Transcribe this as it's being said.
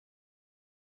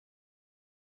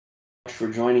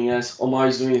for joining us. Omar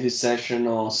is doing his session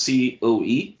on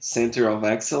CoE, Center of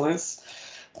Excellence.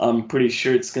 I'm pretty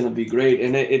sure it's going to be great.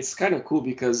 And it's kind of cool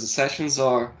because the sessions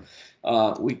are,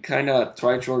 we kind of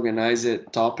try to organize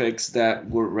it topics that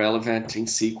were relevant in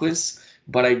sequence.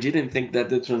 But I didn't think that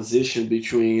the transition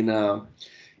between,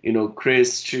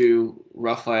 Chris to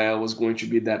Raphael was going to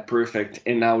be that perfect.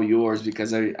 And now yours,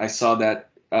 because I saw that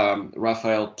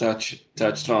Raphael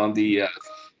touched on the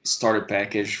starter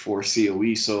package for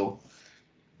CoE. So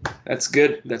that's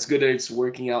good. That's good that it's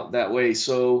working out that way.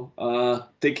 So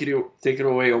take it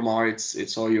away, Omar.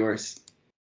 It's all yours.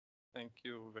 Thank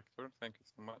you, Victor. Thank you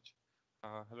so much.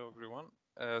 Hello, everyone.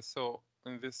 So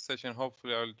in this session,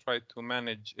 hopefully I'll try to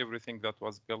manage everything that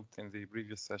was built in the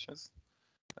previous sessions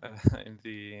uh, in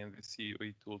the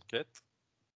COE toolkit.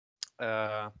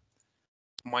 Uh,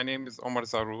 my name is Omar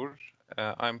Zaarour.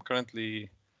 I'm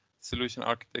currently solution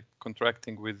architect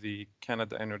contracting with the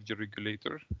Canada Energy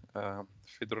Regulator,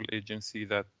 federal agency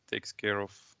that takes care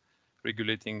of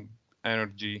regulating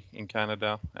energy in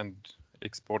Canada and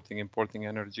importing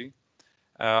energy.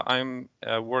 I'm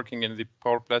working in the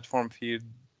Power Platform field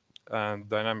and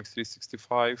Dynamics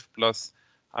 365, plus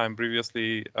I'm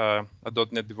previously a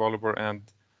 .NET developer, and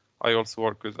I also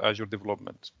work with Azure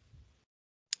development.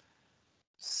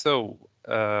 So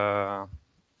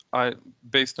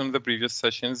based on the previous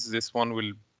sessions, this one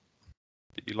will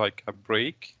be like a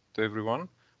break to everyone,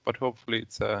 but hopefully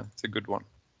it's a good one.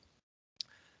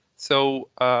 So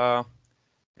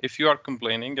if you are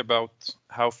complaining about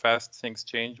how fast things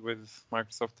change with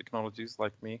Microsoft technologies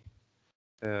like me,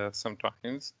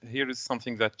 sometimes here is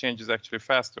something that changes actually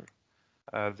faster: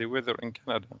 the weather in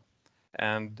Canada.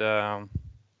 And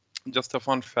just a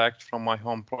fun fact from my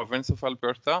home province of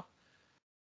Alberta,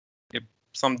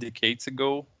 some decades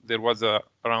ago, there was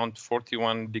around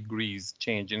 41 degrees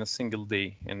change in a single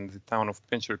day in the town of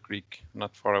Pincher Creek,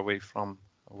 not far away from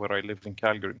where I live in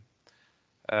Calgary.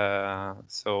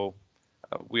 So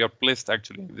we are blessed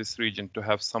actually in this region to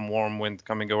have some warm wind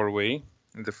coming our way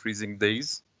in the freezing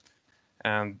days,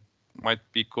 and might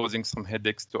be causing some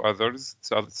headaches to others,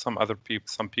 to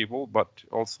some people, but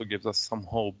also gives us some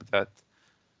hope that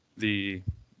the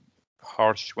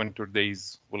harsh winter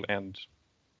days will end.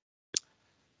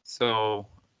 So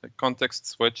the context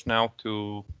switch now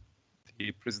to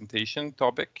the presentation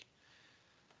topic.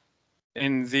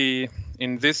 In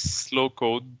this slow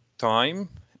code time,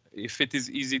 if it is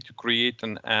easy to create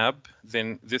an app,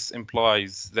 then this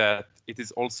implies that it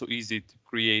is also easy to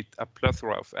create a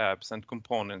plethora of apps and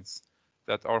components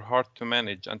that are hard to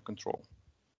manage and control.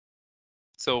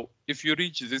 So if you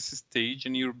reach this stage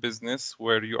in your business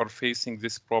where you are facing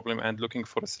this problem and looking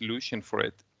for a solution for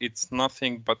it, it's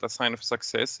nothing but a sign of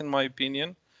success, in my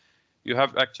opinion. You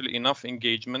have actually enough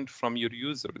engagement from your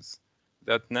users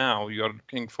that now you are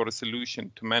looking for a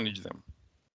solution to manage them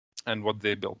and what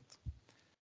they build.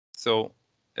 So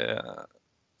the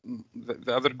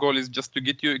other goal is just to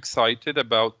get you excited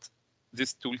about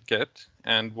this toolkit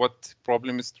and what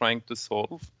problem is trying to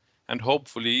solve. And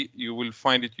hopefully you will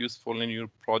find it useful in your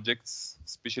projects,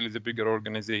 especially the bigger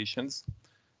organizations,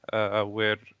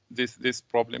 where this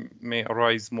problem may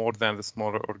arise more than the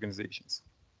smaller organizations.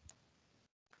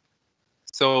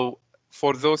 So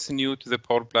for those new to the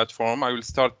Power Platform, I will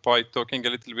start by talking a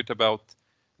little bit about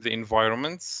the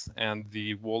environments and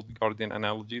the walled garden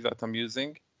analogy that I'm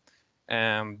using.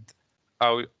 And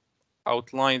I'll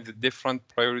outline the different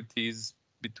priorities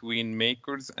between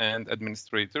makers and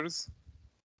administrators.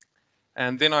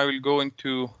 And then I will go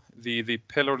into the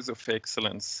pillars of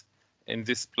excellence in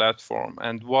this platform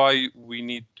and why we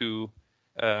need to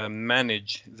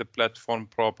manage the platform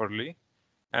properly.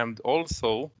 And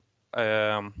also,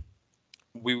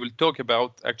 we will talk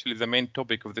about actually the main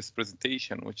topic of this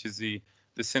presentation, which is the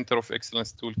Center of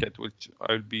Excellence Toolkit, which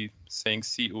I'll be saying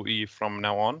CoE from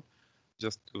now on,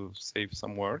 just to save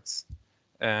some words.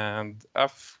 And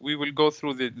if we will go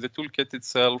through the toolkit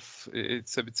itself,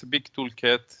 it's a big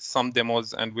toolkit, some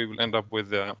demos, and we will end up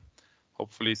with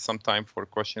hopefully some time for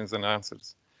questions and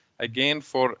answers. Again,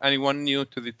 for anyone new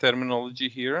to the terminology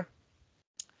here,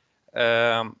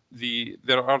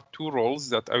 there are two roles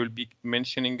that I will be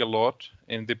mentioning a lot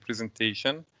in the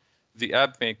presentation. The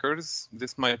app makers,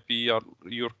 this might be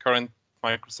your current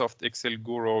Microsoft Excel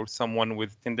guru or someone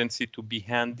with tendency to be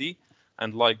handy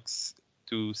and likes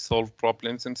to solve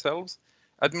problems themselves.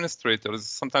 Administrators,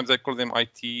 sometimes I call them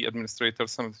IT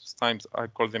administrators, sometimes I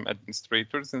call them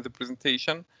administrators in the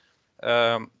presentation.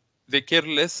 They care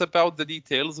less about the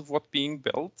details of what's being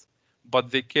built, but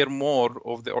they care more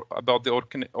about the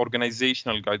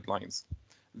organizational guidelines.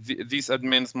 These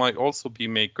admins might also be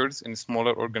makers in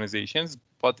smaller organizations,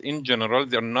 but in general,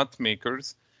 they're not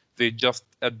makers. They just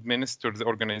administer the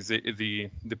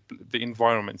the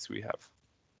environments we have.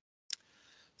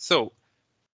 So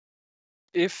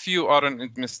if you are an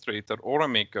administrator or a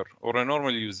maker or a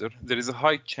normal user, there is a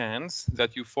high chance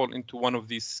that you fall into one of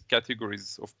these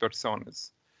categories of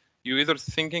personas. You're either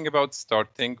thinking about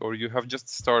starting, or you have just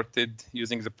started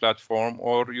using the platform,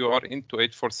 or you are into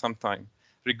it for some time.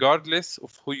 Regardless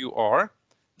of who you are,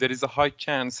 there is a high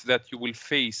chance that you will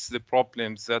face the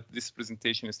problems that this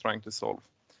presentation is trying to solve.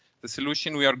 The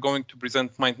solution we are going to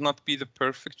present might not be the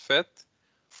perfect fit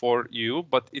for you,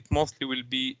 but it mostly will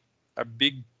be a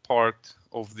big part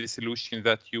of the solution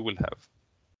that you will have.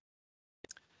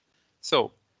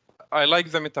 So I like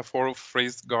the metaphor of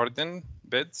raised garden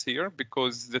beds here,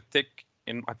 because the tech,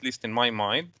 at least in my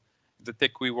mind, the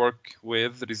tech we work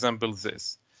with resembles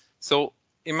this. So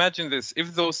imagine this: if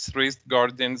those raised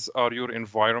gardens are your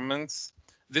environments,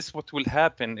 this is what will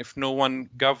happen if no one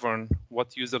governs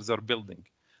what users are building.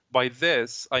 By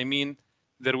this, I mean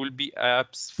there will be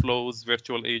apps, flows,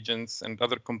 virtual agents, and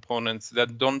other components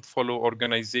that don't follow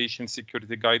organization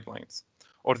security guidelines,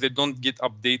 or they don't get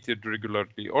updated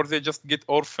regularly, or they just get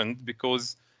orphaned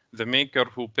because the maker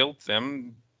who built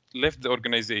them left the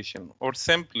organization, or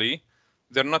simply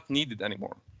they're not needed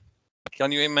anymore.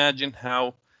 Can you imagine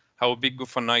how big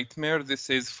of a nightmare this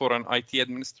is for an IT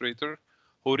administrator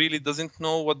who really doesn't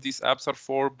know what these apps are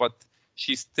for, but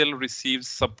she still receives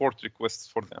support requests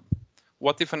for them?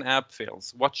 What if an app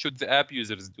fails? What should the app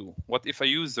users do? What if a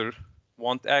user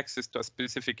wants access to a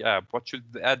specific app? What should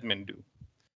the admin do?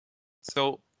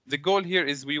 So the goal here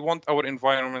is we want our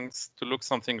environments to look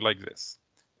something like this: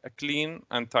 a clean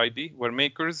and tidy, where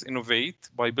makers innovate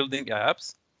by building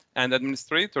apps, and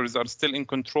administrators are still in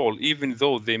control, even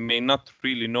though they may not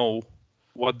really know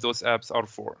what those apps are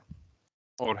for,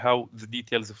 or how the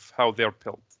details of how they're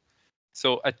built.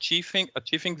 So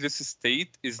achieving this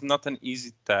state is not an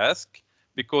easy task,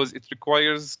 because it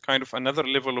requires kind of another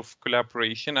level of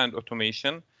collaboration and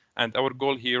automation. And our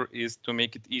goal here is to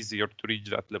make it easier to reach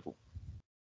that level.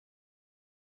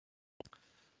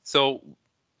 So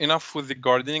enough with the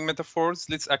gardening metaphors.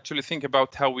 Let's actually think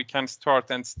about how we can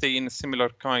start and stay in a similar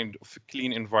kind of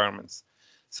clean environments.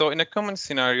 So in a common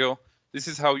scenario, this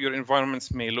is how your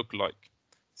environments may look like.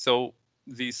 So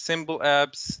the simple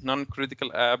apps, non-critical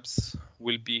apps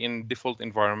will be in default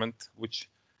environment, which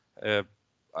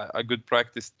a good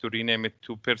practice to rename it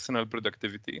to personal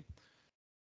productivity.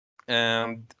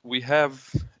 And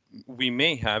we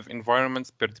may have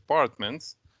environments per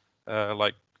departments,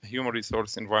 like human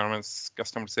resource environments,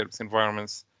 customer service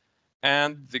environments.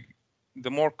 And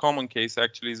the more common case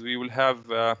actually is we will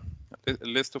have a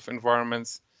list of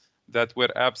environments that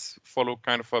where apps follow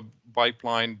kind of a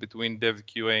pipeline between dev,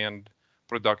 QA, and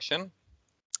production,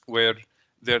 where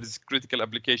there's critical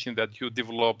application that you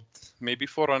developed maybe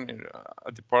for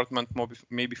a department,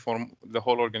 maybe for the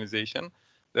whole organization,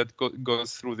 that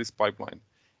goes through this pipeline.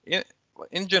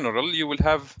 In general, you will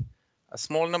have a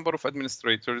small number of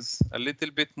administrators, a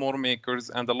little bit more makers,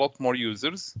 and a lot more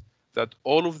users, that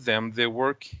all of them, they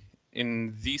work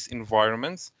in these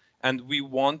environments, and we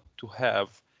want to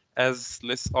have as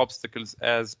less obstacles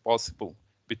as possible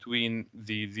between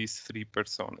these three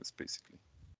personas, basically.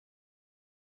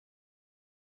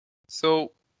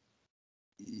 So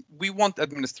we want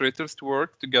administrators to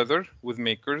work together with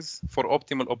makers for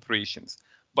optimal operations,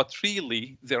 but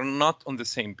really they're not on the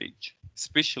same page,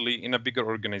 especially in a bigger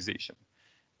organization.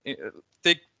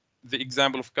 Take the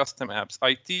example of custom apps.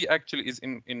 IT actually is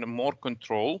in more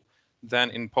control than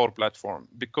in Power Platform,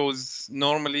 because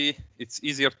normally it's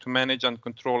easier to manage and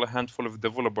control a handful of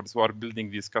developers who are building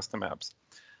these custom apps.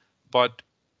 But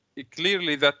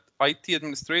clearly that IT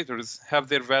administrators have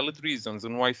their valid reasons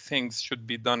on why things should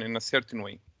be done in a certain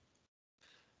way.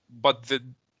 But the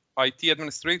IT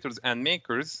administrators and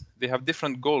makers, they have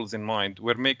different goals in mind,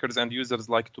 where makers and users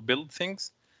like to build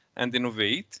things and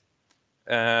innovate,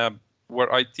 where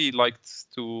IT likes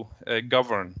to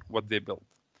govern what they build.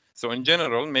 So in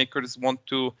general, makers want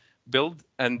to build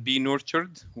and be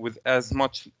nurtured with as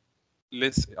much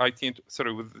less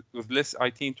with less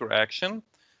IT interaction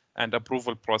and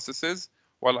approval processes,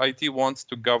 while IT wants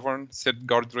to govern, set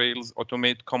guardrails,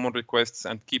 automate common requests,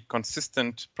 and keep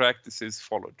consistent practices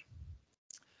followed.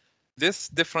 This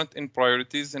difference in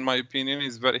priorities, in my opinion,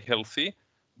 is very healthy,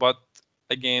 but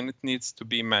again, it needs to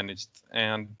be managed,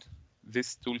 and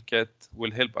this toolkit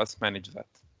will help us manage that.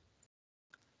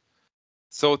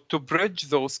 So to bridge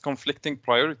those conflicting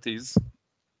priorities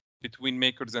between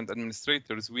makers and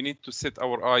administrators, we need to set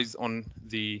our eyes on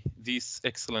these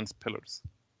excellence pillars.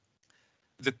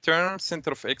 The term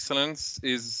Center of Excellence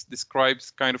describes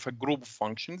kind of a group of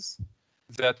functions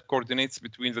that coordinates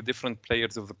between the different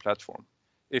players of the platform.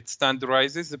 It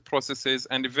standardizes the processes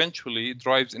and eventually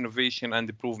drives innovation and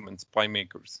improvements by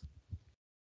makers.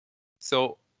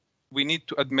 So we need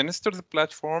to administer the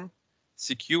platform,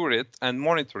 secure it, and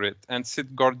monitor it, and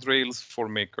set guardrails for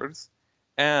makers.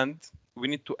 And we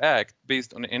need to act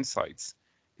based on insights.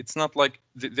 It's not like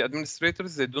the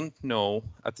administrators, they don't know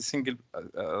at a single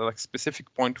like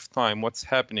specific point of time what's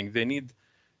happening. They need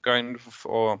kind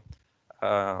of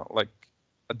like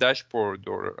a dashboard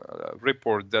or a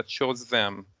report that shows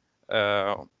them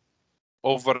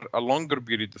over a longer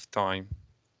period of time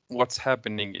what's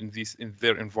happening in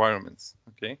their environments.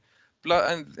 Okay,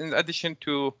 and in addition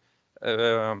to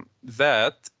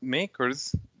that,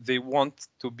 makers, they want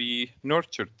to be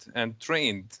nurtured and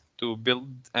trained to build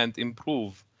and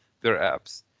improve their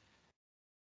apps.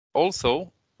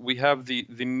 Also, we have the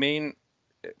main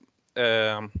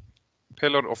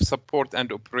pillar of support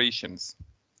and operations.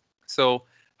 So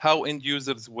how end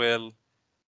users will,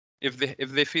 if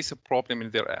they face a problem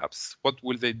in their apps, what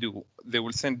will they do? They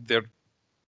will send their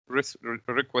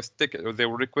request ticket, or they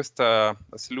will request a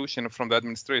solution from the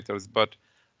administrators. But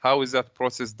how is that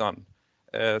process done?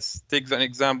 Take an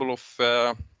example of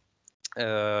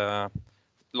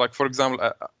like, for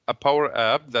example, a Power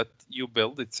App that you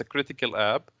build. It's a critical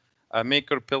app. A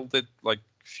maker built it like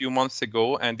a few months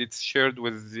ago, and it's shared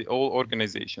with all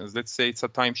organizations. Let's say it's a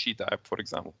timesheet app, for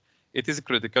example. It is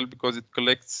critical because it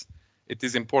collects. It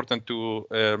is important to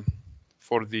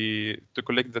collect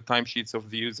the timesheets of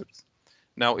the users.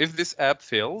 Now, if this app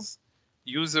fails,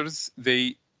 users,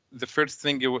 the first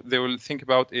thing they will think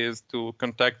about is to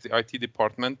contact the IT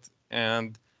department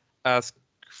and ask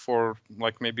for,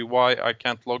 like, maybe why I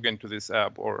can't log into this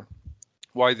app or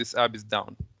why this app is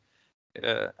down.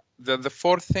 The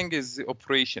fourth thing is the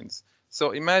operations.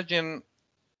 So imagine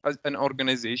an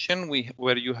organization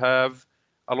where you have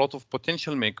a lot of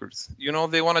potential makers. You know,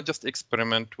 they want to just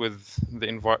experiment with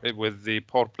the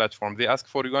Power Platform. They ask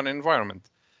for an environment.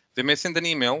 They may send an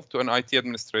email to an IT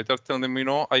administrator telling them, you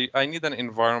know, I need an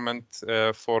environment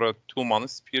for a 2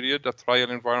 months period, a trial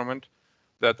environment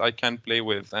that I can play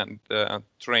with and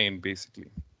train, basically.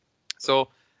 So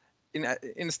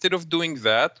instead of doing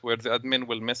that, where the admin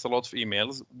will miss a lot of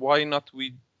emails, why not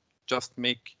we just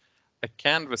make a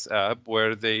Canvas app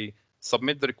where they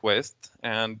submit the request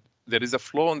and there is a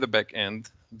flow on the back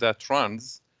end that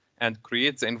runs and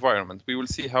creates the environment. We will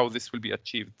see how this will be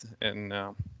achieved in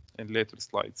later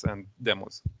slides and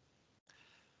demos.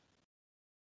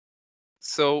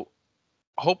 So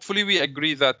hopefully we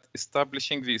agree that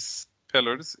establishing these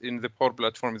pillars in the Power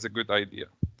Platform is a good idea.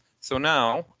 So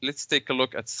now let's take a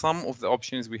look at some of the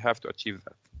options we have to achieve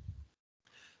that.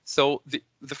 So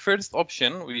the first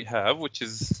option we have, which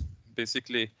is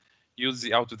basically use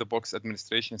the out-of-the-box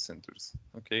administration centers.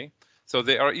 Okay, so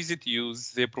they are easy to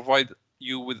use. They provide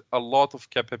you with a lot of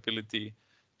capability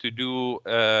to do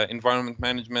environment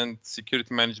management,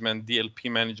 security management, DLP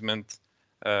management,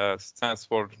 stands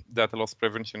for data loss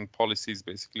prevention policies,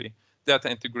 basically, data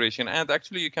integration, and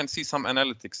actually you can see some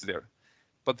analytics there.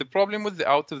 But the problem with the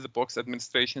out-of-the-box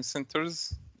administration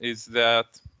centers is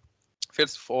that,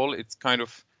 first of all, it's kind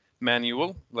of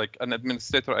manual. Like, an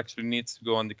administrator actually needs to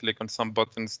go and click on some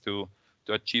buttons to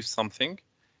achieve something.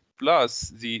 Plus,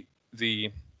 the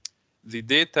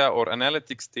data or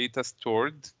analytics data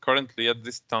stored currently at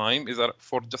this time is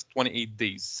for just 28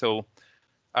 days. So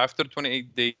after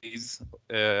 28 days,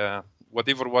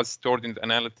 whatever was stored in the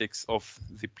analytics of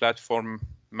the platform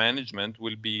management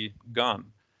will be gone.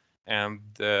 And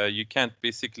you can't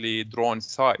basically draw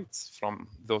insights from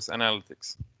those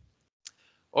analytics.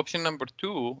 Option number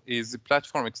 2 is the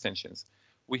platform extensions.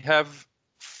 We have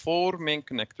 4 main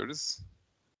connectors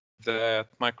that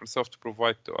Microsoft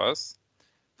provide to us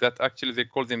that actually they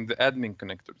call them the admin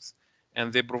connectors.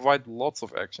 And they provide lots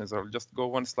of actions. I'll just go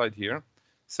one slide here.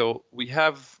 So we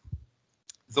have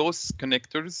those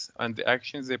connectors and the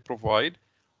actions they provide.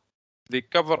 They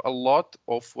cover a lot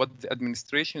of what the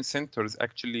administration centers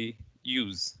actually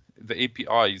use, the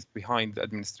APIs behind the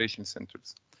administration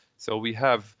centers. So we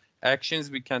have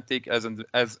actions we can take as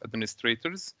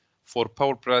administrators for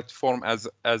Power Platform as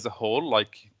a whole,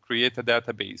 like create a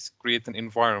database, create an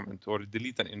environment, or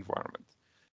delete an environment.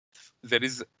 There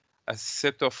is a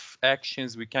set of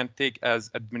actions we can take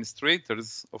as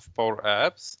administrators of Power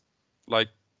Apps, like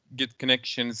get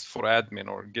connections for admin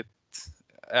or get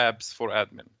apps for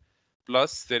admin.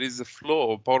 Plus, there is a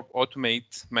flow of Power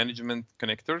Automate management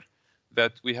connector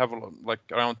that we have like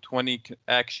around 20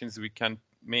 actions we can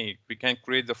make. We can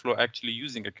create the flow actually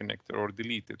using a connector or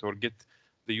delete it or get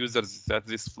the users that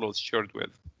this flow is shared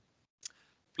with.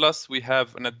 Plus, we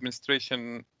have an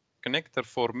administration connector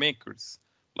for makers.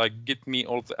 like get me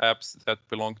all the apps that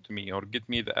belong to me, or get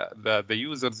me the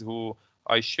users who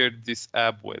I shared this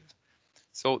app with.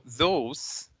 So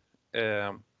those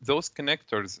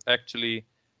connectors actually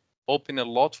open a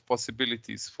lot of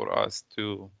possibilities for us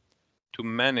to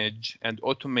manage and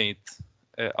automate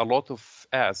a lot of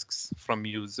asks from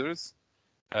users,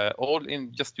 all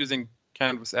in just using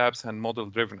Canvas apps and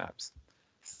model-driven apps.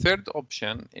 Third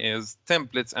option is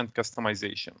templates and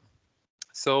customization.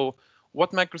 So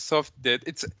what Microsoft did,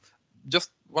 it's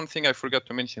just one thing I forgot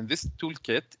to mention. This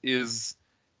toolkit is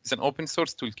an open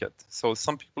source toolkit. So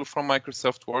some people from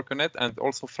Microsoft work on it and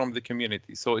also from the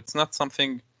community. So it's not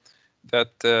something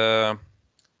that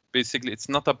basically it's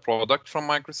not a product from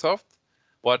Microsoft,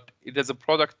 but it is a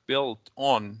product built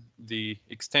on the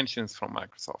extensions from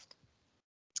Microsoft.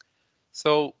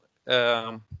 So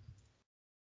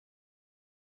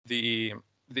the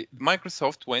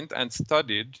Microsoft went and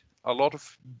studied a lot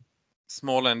of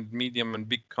small and medium and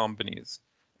big companies,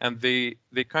 and they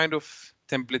kind of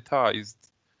templatized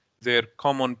their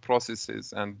common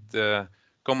processes and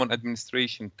common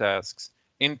administration tasks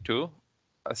into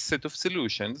a set of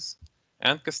solutions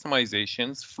and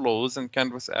customizations, flows, and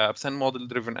Canvas apps, and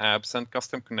model-driven apps, and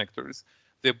custom connectors.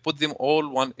 They put them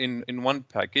all in one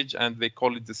package, and they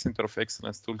call it the Center of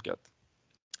Excellence Toolkit.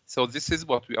 So this is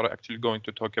what we are actually going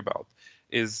to talk about,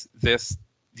 is these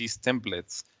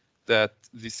templates that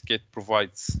this kit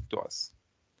provides to us.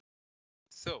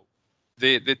 So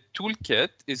the toolkit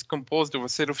is composed of a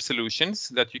set of solutions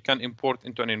that you can import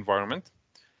into an environment.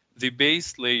 The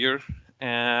base layer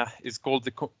is called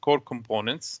the core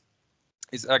components.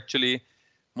 Is actually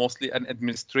mostly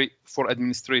for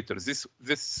administrators.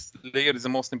 This layer is the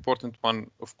most important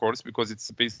one, of course, because it's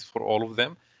based for all of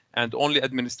them, and only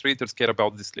administrators care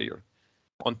about this layer.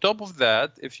 On top of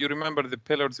that, if you remember the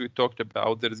pillars we talked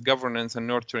about, there is governance and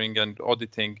nurturing and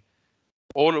auditing.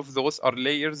 All of those are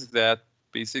layers that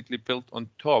basically built on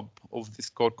top of this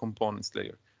core components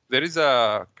layer. There is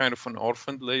a kind of an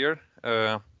orphaned layer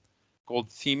called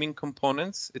theming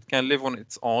components. It can live on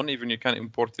its own, even you can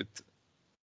import it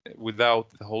without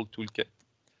the whole toolkit.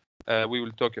 We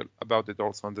will talk about it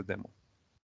also on the demo.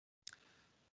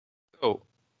 So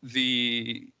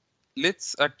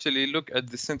let's actually look at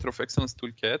the Center of Excellence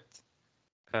toolkit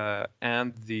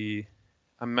and the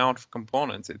amount of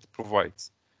components it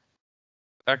provides.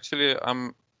 Actually,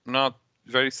 I'm not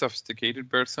a very sophisticated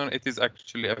person. It is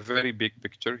actually a very big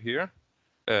picture here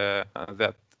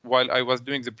that while I was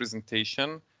doing the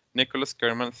presentation, Nicholas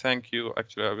Kerman, thank you.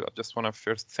 Actually, I just want to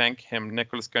first thank him.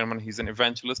 Nicholas Kerman, he's an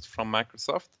evangelist from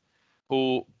Microsoft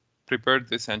who prepared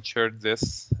this and shared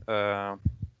this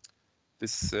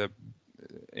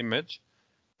image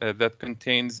that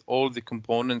contains all the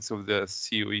components of the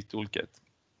CoE toolkit.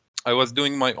 I was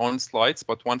doing my own slides,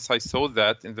 but once I saw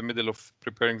that in the middle of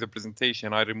preparing the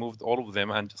presentation, I removed all of them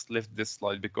and just left this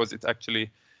slide because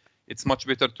it's much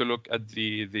better to look at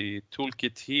the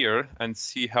toolkit here and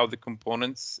see how the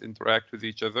components interact with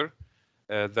each other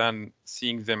than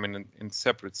seeing them in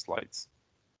separate slides.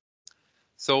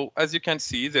 So as you can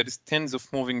see, there is tens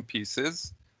of moving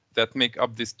pieces that make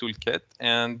up this toolkit,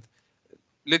 and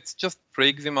let's just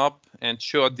break them up and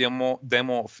show a demo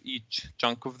of each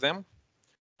chunk of them.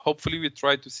 Hopefully we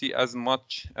try to see as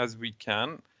much as we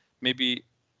can, maybe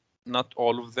not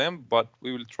all of them, but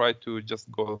we will try to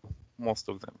just go most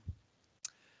of them.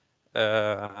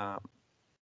 Okay.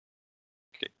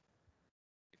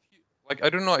 I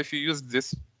don't know if you used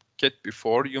this kit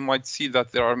before, you might see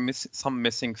that there are some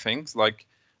missing things, like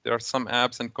there are some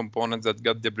apps and components that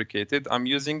got deprecated. I'm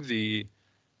using the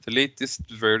latest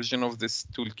version of this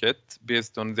toolkit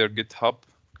based on their GitHub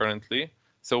currently.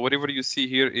 So whatever you see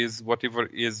here is whatever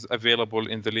is available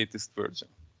in the latest version.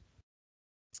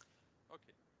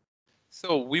 Okay.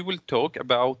 So we will talk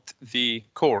about the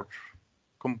core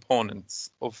components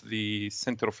of the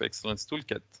Center of Excellence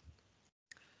toolkit.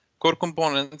 Core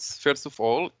components, first of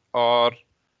all, are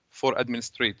for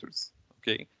administrators,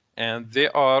 okay? And they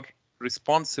are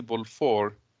responsible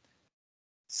for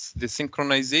the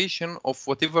synchronization of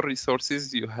whatever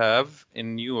resources you have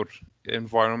in your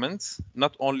environments,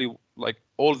 not only like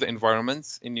all the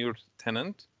environments in your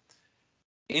tenant,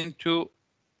 into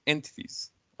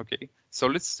entities, okay? So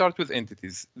let's start with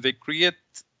entities. They create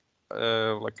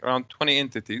like around 20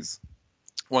 entities,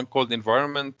 one called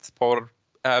environment, power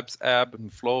apps, app,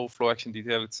 and flow action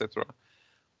detail, etc.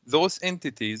 Those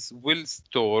entities will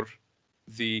store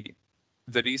the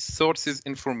resources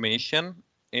information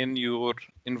in your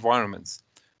environments.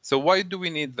 So why do we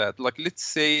need that? Like, let's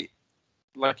say,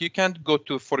 like you can't go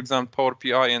to, for example, Power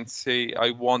BI and say,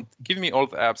 give me all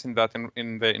the apps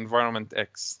in the environment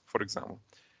X, for example.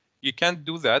 You can't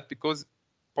do that because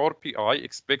Power BI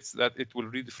expects that it will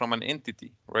read from an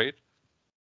entity, right?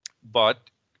 But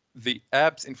the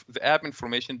app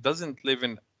information doesn't live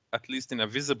in, at least in a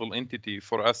visible entity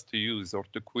for us to use or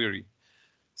to query.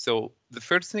 So the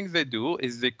first thing they do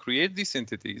is they create these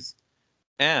entities,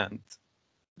 and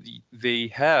they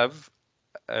have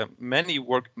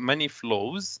many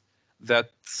flows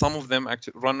that some of them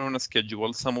actually run on a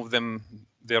schedule, some of them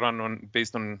they run on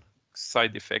based on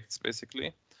side effects,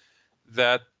 basically,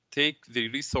 that take the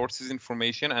resources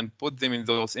information and put them in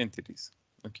those entities.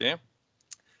 Okay.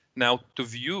 Now to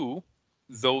view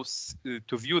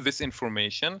this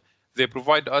information, they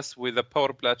provide us with a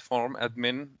Power Platform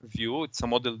admin view. It's a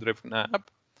model-driven app,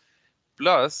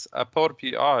 plus a Power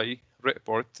BI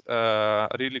report, a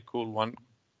really cool one,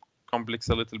 complex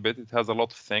a little bit. It has a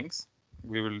lot of things.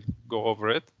 We will go over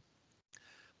it.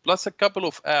 Plus a couple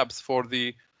of apps for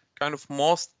the kind of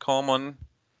most common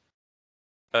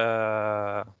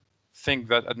thing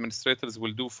that administrators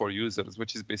will do for users,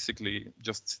 which is basically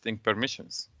just setting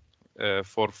permissions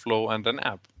for flow and an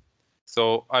app.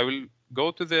 So I will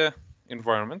go to the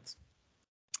environment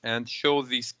and show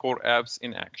these core apps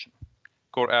in action,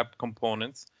 core app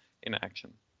components in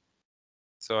action.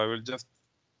 So I will just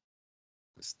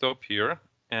stop here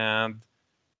and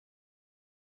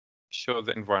show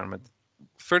the environment.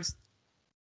 First,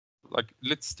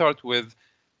 let's start with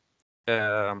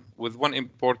one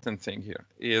important thing here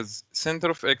is Center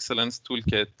of Excellence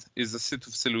Toolkit is a set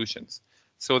of solutions.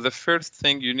 So the first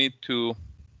thing you need to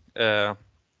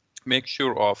make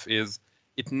sure of is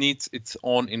it needs its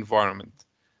own environment.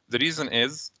 The reason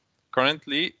is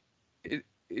currently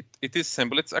it is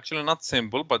simple. It's actually not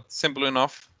simple, but simple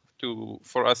enough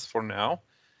for us for now.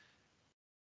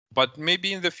 But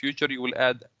maybe in the future you will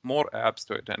add more apps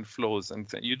to it and flows, and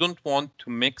you don't want to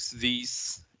mix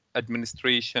these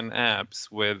administration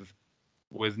apps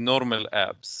with normal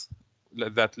apps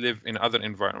that live in other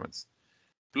environments.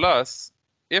 Plus,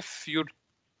 if your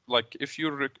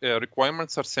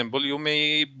requirements are simple, you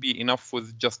may be enough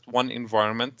with just one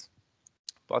environment.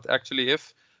 But actually,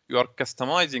 if you are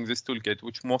customizing this toolkit,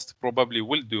 which most probably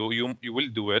will do, you will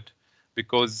do it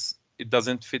because it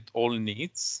doesn't fit all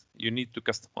needs. You need to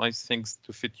customize things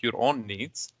to fit your own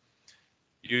needs.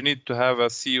 You need to have a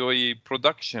CoE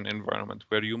production environment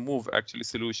where you move actually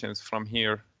solutions from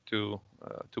here to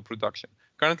production.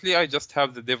 Currently, I just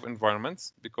have the dev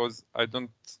environments because I don't.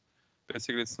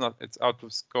 Basically, it's out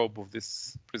of scope of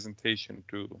this presentation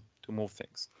to move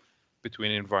things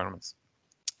between environments.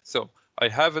 So I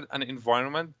have an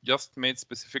environment just made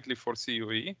specifically for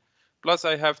CoE. Plus,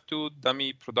 I have two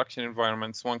dummy production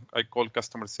environments. One I call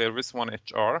customer service, one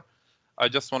HR. I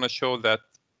just want to show that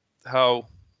how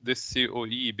this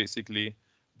CoE basically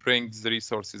brings the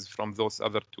resources from those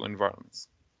other two environments.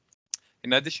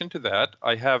 In addition to that,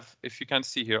 I have, if you can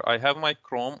see here, I have my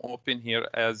Chrome open here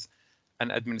as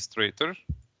an administrator.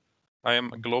 I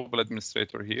am a global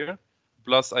administrator here.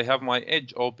 Plus, I have my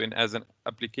Edge open as an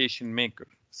application maker.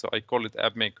 So I call it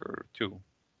App Maker 2.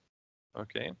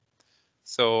 Okay.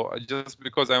 So just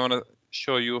because I want to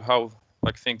show you how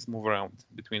things move around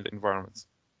between the environments.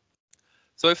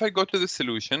 So if I go to the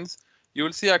solutions, you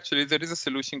will see actually there is a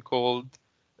solution called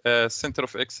Center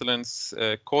of Excellence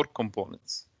Core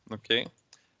Components. Okay.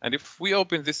 And if we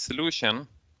open this solution,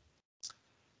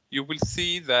 you will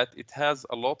see that it has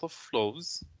a lot of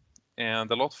flows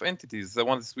and a lot of entities, the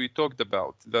ones we talked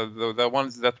about, the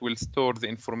ones that will store the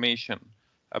information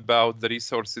about the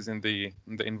resources in the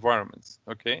environments.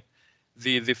 Okay.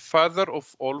 The father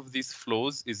of all of these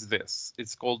flows is this.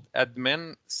 It's called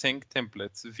admin sync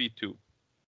templates v2.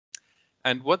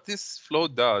 And what this flow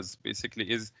does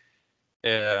basically is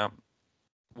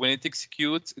when it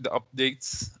executes, it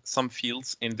updates some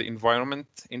fields in the environment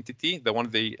entity, the one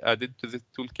they added to the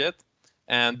toolkit.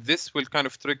 And this will kind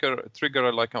of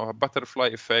trigger like a butterfly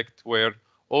effect where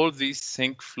all these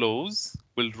sync flows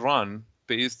will run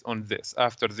based on this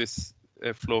after this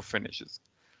flow finishes.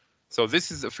 So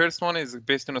this is the first one is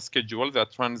based on a schedule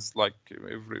that runs like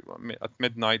at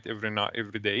midnight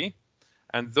every day.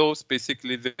 And those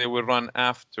basically they will run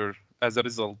after as a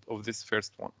result of this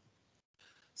first one.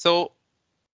 So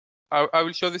I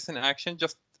will show this in action.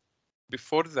 Just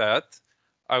before that,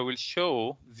 I will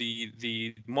show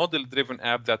the model-driven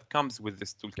app that comes with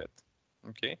this toolkit.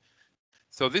 Okay.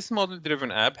 So this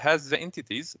model-driven app has the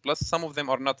entities, plus some of them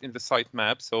are not in the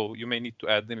sitemap, so you may need to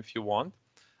add them if you want.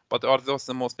 But are those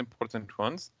the most important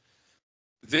ones?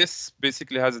 This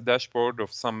basically has a dashboard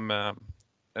of some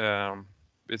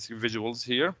basic visuals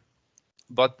here.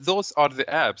 But those are the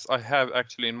apps I have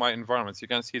actually in my environments. You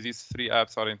can see these three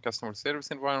apps are in customer service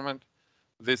environment,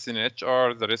 this in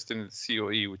HR, the rest in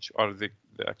CoE, which are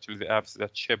actually the apps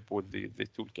that ship with the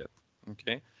toolkit.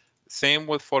 Okay. Same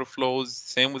with for flows,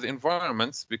 same with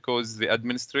environments, because the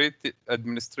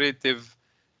administrative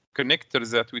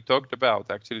connectors that we talked about,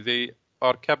 actually, they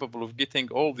are capable of getting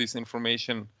all this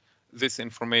information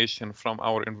from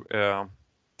our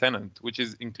tenant, which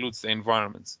includes the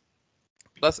environments,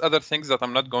 plus other things that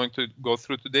I'm not going to go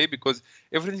through today, because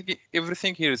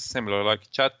everything here is similar, like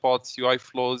chatbots, UI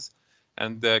flows,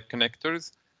 and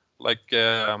connectors. Like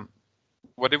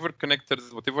whatever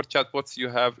connectors, whatever chatbots you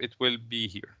have, it will be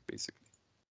here basically.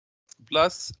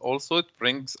 Plus, also it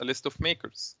brings a list of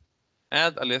makers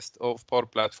and a list of Power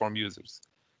Platform users.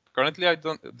 Currently,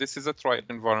 this is a trial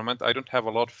environment. I don't have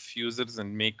a lot of users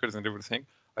and makers and everything.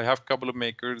 I have a couple of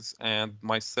makers and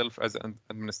myself as an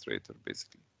administrator,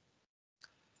 basically.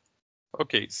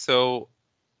 Okay, so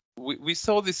we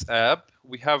saw this app.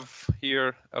 We have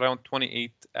here around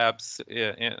 28 apps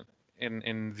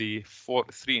in the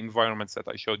three environments that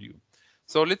I showed you.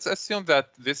 So let's assume that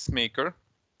this maker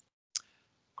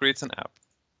creates an app.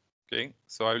 Okay,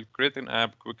 so I will create an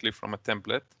app quickly from a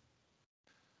template.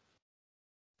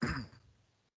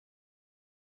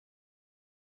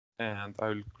 And I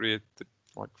will create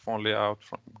like phone layout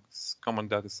from common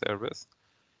data service.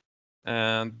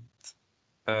 And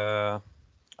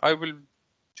I will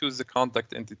choose the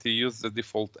contact entity, use the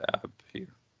default app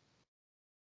here.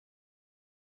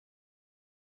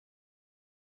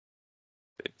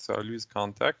 Okay, so I'll use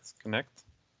contacts, connect.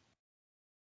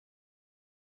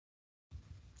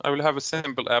 I will have a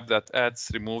simple app that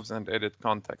adds, removes, and edit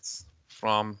contacts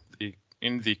from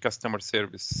in the customer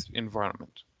service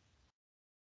environment.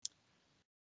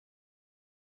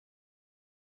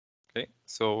 Okay,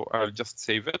 so I'll just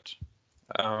save it.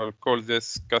 I'll call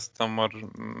this customer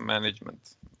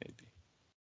management, maybe.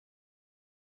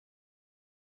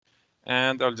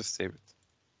 And I'll just save it.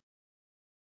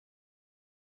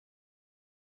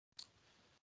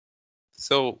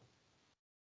 So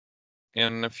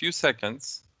in a few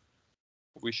seconds,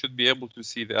 we should be able to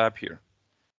see the app here.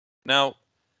 Now,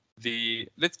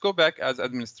 let's go back as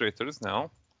administrators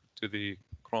now to the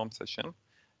Chrome session.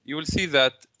 You will see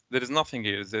that there is nothing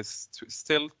here. There's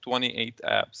still 28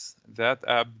 apps. That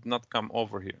app did not come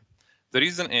over here. The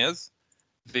reason is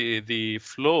the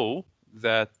flow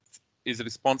that is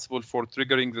responsible for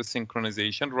triggering the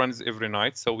synchronization runs every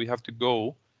night. So we have to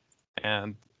go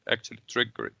and actually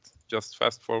trigger it. Just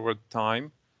fast forward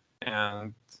time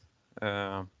and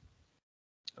run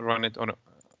it on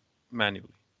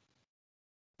manually.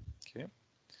 Okay.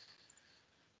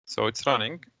 So it's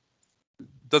running.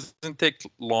 Doesn't take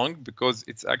long because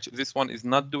it's actually, this one is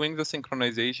not doing the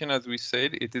synchronization as we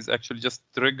said. It is actually just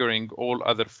triggering all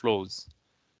other flows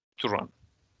to run.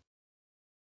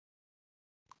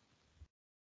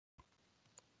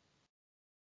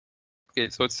 Okay,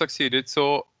 so it succeeded.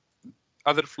 So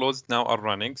other flows now are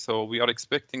running. So we are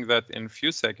expecting that in a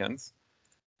few seconds.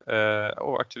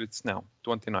 Actually, it's now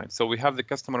 29. So we have the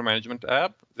customer management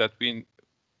app that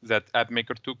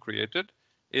AppMaker2 created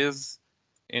is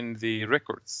in the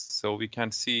records. So we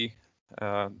can see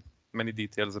many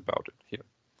details about it here.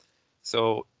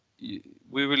 So we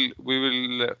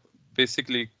will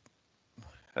basically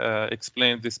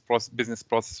explain this business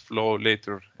process flow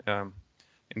later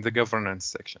in the governance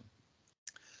section.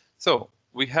 So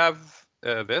we have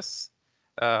this.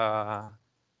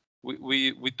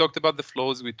 We talked about the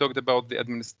flows. We talked about the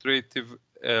administrative,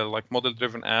 like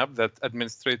model-driven app that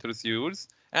administrators use,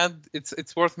 and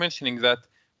it's worth mentioning that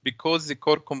because the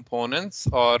core components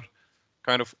are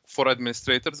kind of for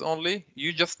administrators only,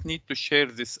 you just need to share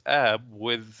this app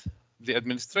with the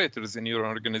administrators in your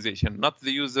organization, not the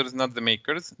users, not the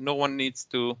makers. No one needs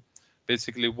to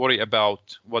basically worry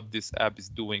about what this app is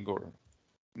doing or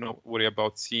worry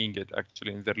about seeing it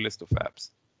actually in their list of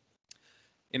apps.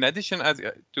 In addition,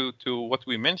 to what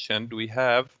we mentioned, we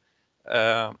have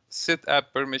set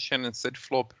app permission and set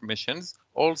flow permissions.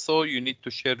 Also, you need to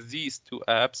share these two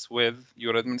apps with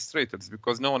your administrators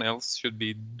because no one else should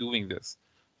be doing this.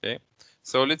 Okay,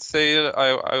 so let's say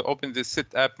I open the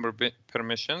set app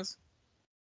permissions,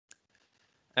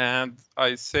 and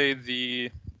I say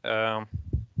the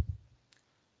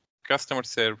customer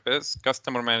service,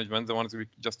 customer management, the ones we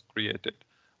just created.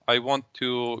 I want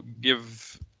to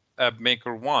give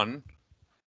AppMaker1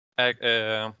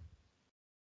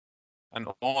 an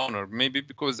owner, maybe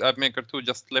because AppMaker2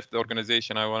 just left the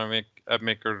organization. I want to make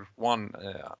AppMaker1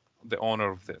 the owner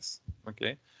of this.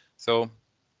 Okay, so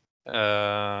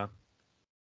now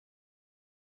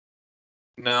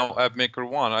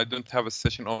AppMaker1, I don't have a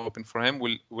session open for him.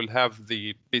 We'll have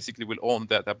basically will own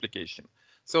that application.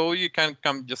 So you can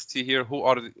come just see here who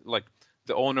are like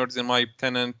the owners in my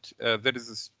tenant. There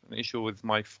is an issue with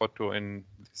my photo in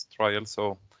this trial,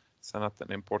 so it's not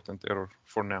an important error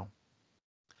for now.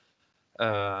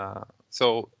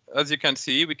 So as you can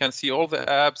see, we can see all the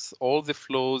apps, all the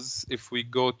flows. If we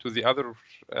go to the other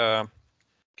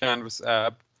Canvas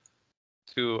app,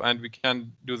 and we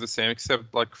can do the same,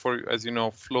 except like for, as you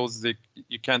know, flows,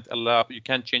 you can't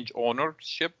change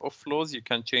ownership of flows. You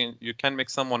can make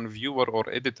someone viewer or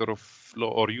editor of flow,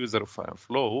 or user of a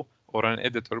flow, or an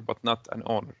editor, but not an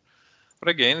owner. But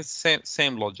again, it's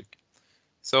same logic.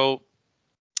 So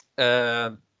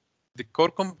the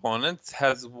core component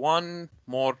has one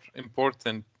more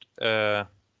important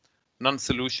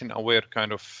non-solution aware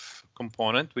kind of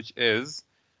component, which is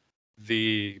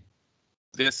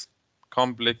this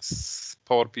complex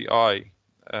Power BI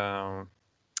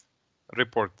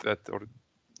report that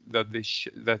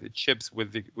it ships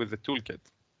with the toolkit.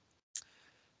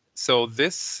 So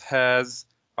this has,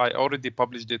 I already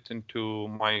published it into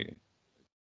my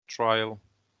trial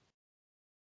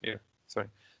here. Sorry.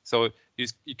 So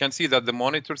you can see that the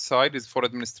monitor side is for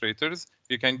administrators.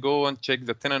 You can go and check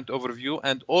the tenant overview,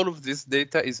 and all of this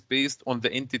data is based on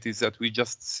the entities that we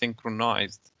just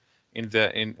synchronized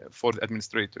for the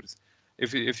administrators.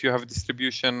 If you have a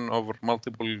distribution over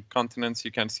multiple continents,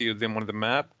 you can see them on the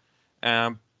map.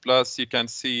 Plus, you can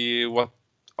see what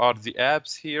are the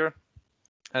apps here.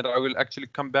 And I will actually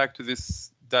come back to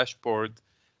this dashboard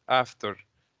after,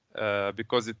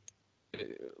 because it,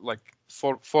 like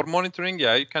for monitoring,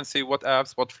 yeah, you can see what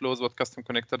apps, what flows, what custom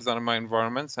connectors are in my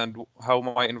environments, and how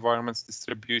my environment's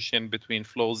distribution between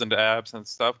flows and apps and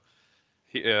stuff,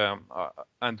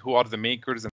 and who are the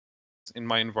makers in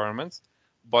my environments.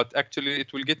 But actually,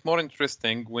 it will get more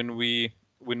interesting when we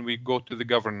go to the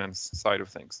governance side of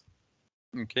things.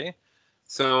 Okay,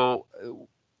 so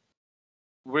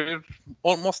we're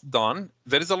almost done.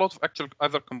 There is a lot of actual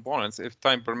other components. If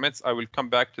time permits, I will come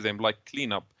back to them, like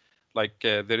cleanup. Like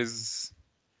there is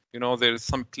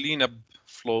some cleanup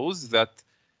flows that,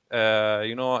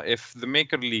 if the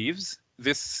maker leaves,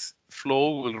 this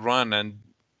flow will run and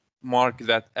mark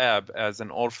that app as an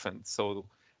orphan. So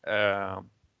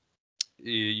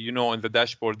in the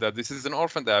dashboard that this is an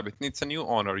orphaned app, it needs a new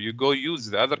owner. You go use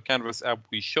the other Canvas app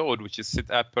we showed, which is set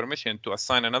app permission, to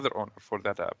assign another owner for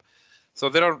that app. So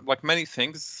there are like many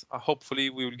things.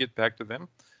 Hopefully we will get back to them,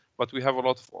 but we have a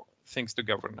lot of things to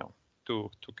cover now,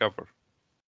 to cover.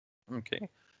 Okay,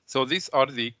 so these are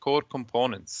the core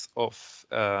components of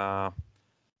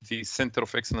the Center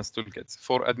of Excellence toolkits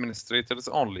for administrators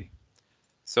only.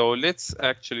 So let's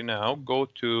actually now go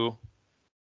to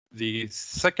the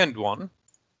second one,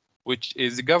 which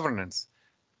is governance.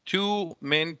 Two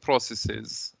main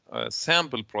processes,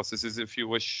 sample processes, if you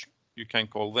wish, you can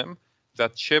call them,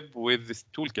 that ship with this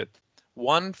toolkit.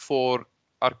 One for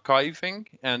archiving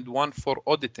and one for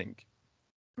auditing.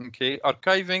 Okay,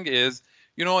 archiving is,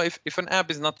 if an app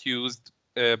is not used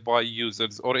by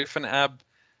users, or if an app,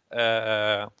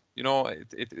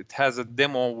 it has a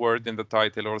demo word in the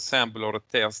title, or a sample, or a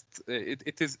test,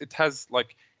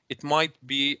 it might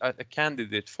be a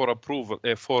candidate for approval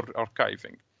for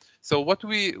archiving. So what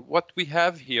we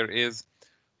have here is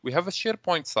we have a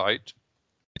SharePoint site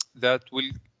that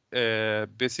will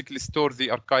basically store the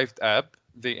archived app,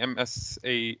 the MS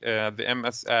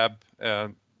app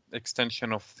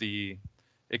extension of the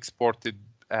exported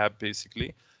app,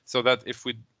 basically, so that if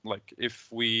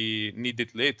we need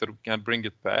it later, we can bring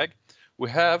it back. We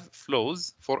have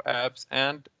flows for apps,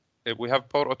 and we have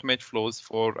Power Automate flows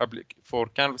for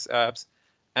Canvas apps,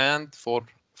 and for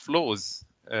flows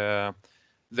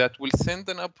that will send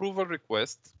an approval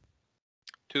request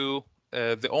to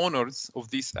the owners of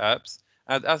these apps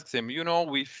and ask them,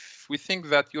 we think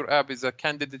that your app is a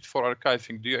candidate for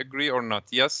archiving. Do you agree or not?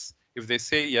 Yes. If they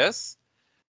say yes,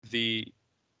 the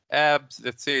app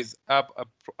that says app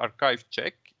archive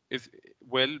check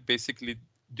will basically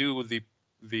do the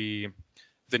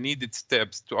needed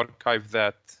steps to archive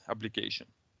that application.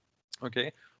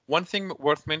 Okay. One thing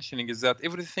worth mentioning is that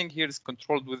everything here is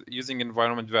controlled with using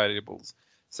environment variables.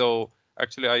 So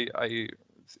actually, I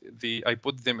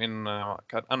put them in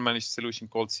an unmanaged solution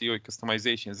called CoE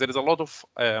customizations. There is a lot of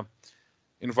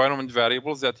environment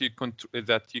variables that you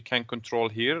can control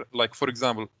here. Like, for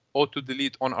example, auto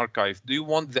delete on archive. Do you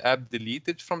want the app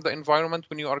deleted from the environment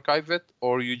when you archive it,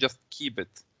 or you just keep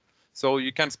it? So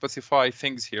you can specify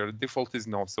things here. The default is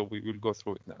no, so we will go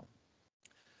through it now.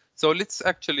 So let's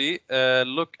actually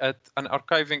look at an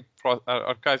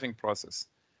archiving process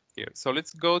here. So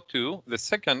let's go to the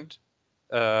second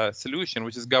solution,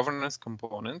 which is governance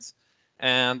components,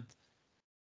 and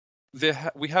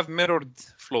we have mirrored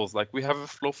flows. Like we have a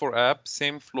flow for app,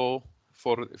 same flow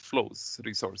for flows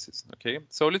resources. Okay,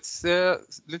 so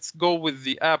let's go with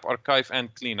the app archive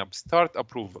and cleanup. Start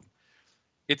approval.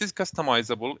 It is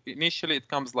customizable. Initially, it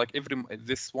comes like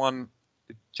this one.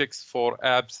 It checks for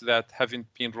apps that haven't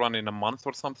been run in a month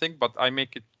or something, but I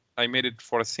made it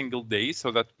for a single day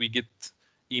so that we get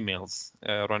emails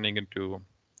running into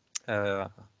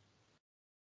our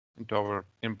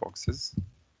inboxes.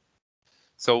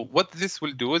 So what this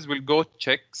will do is we'll go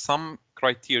check some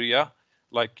criteria,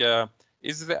 like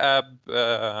is the app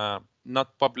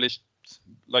not published?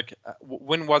 Like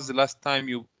when was the last time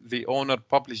the owner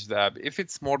published the app? If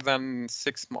it's more than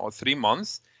 6 or 3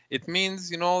 months, it means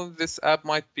this app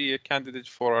might be a candidate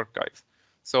for archive.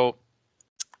 So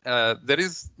there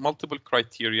is multiple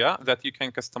criteria that you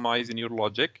can customize in your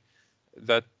logic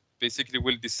that basically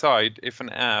will decide if an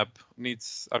app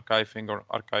needs archiving or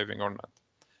not.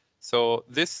 So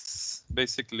this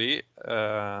basically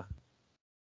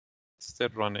still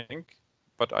running,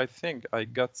 but I think I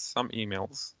got some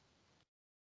emails.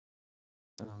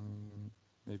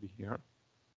 Maybe here.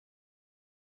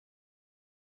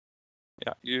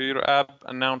 Yeah, your app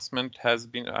announcement has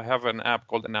been, I have an app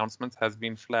called announcements has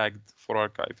been flagged for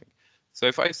archiving. So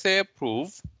if I say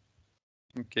approve,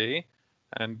 okay,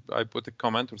 and I put a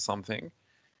comment or something,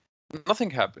 nothing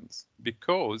happens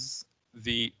because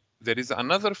there is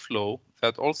another flow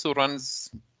that also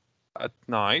runs at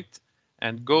night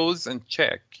and goes and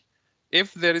check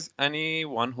if there is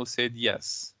anyone who said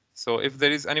yes. So if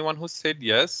there is anyone who said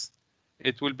yes,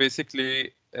 it will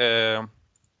basically, oh,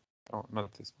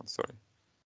 not this one, sorry.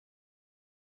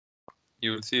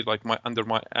 You will see like under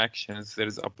my actions, there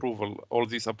is approval, all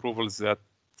these approvals that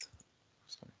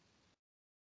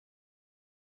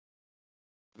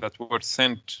were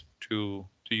sent to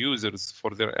users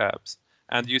for their apps.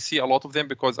 And you see a lot of them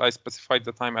because I specified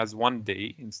the time as 1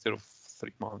 day instead of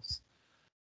 3 months.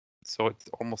 So it's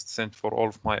almost sent for all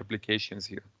of my applications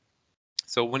here.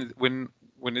 So when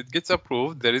it gets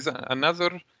approved, there is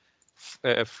another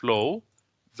flow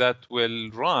that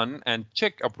will run and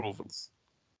check approvals.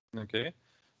 Okay,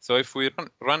 so if we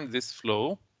run this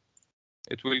flow,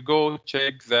 it will go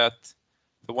check that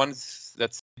the ones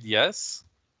that said yes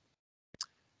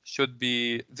should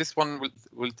be, this one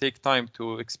will take time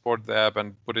to export the app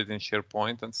and put it in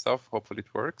SharePoint and stuff. Hopefully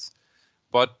it works,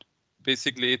 but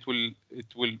basically it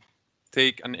will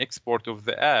take an export of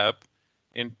the app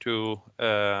into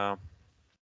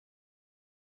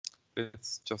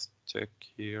let's just check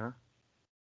here,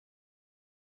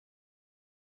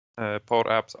 Power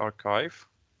Apps archive.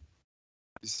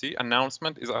 You see,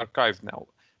 announcement is archived now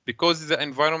because the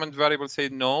environment variable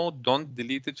said no, don't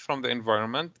delete it from the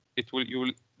environment.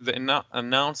 The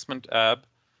announcement app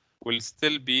will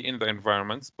still be in the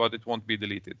environments, but it won't be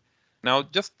deleted. Now,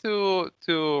 just to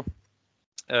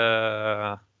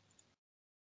I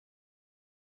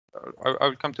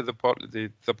will come to the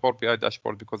Power BI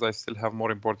dashboard because I still have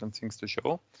more important things to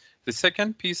show. The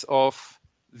second piece of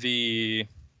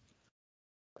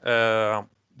our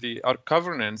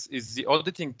governance is the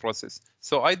auditing process.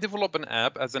 So I develop an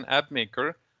app as an app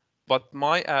maker, but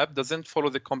my app doesn't follow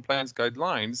the compliance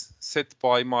guidelines set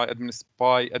by my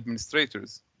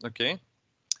administrators. Okay,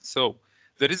 so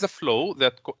there is a flow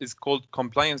that is called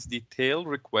compliance detail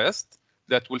request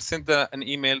that will send an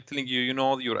email telling you,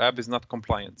 your app is not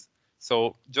compliant.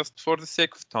 So just for the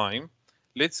sake of time,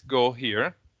 let's go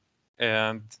here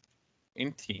and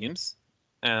in Teams,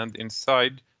 and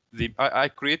inside I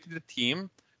created a team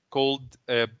called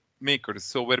makers.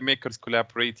 So where makers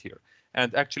collaborate here.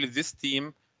 And actually this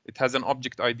team, it has an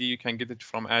object ID. You can get it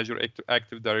from Azure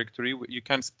Active Directory. You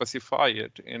can specify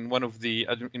it in one of the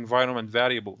environment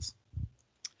variables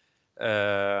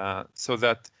so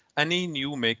that any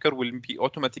new maker will be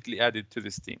automatically added to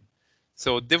this team.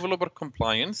 So developer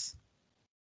compliance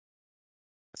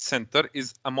center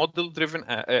is a model-driven,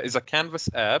 is a Canvas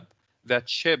app that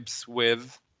ships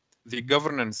with the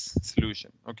governance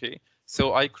solution. Okay,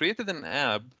 so I created an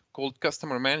app called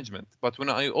customer management, but when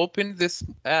I open this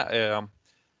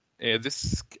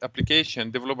this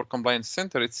application, developer compliance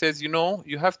center, it says,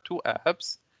 you have 2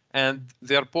 apps and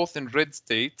they are both in red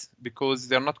state because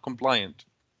they're not compliant.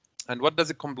 And what does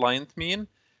a compliant mean?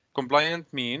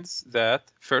 Compliant means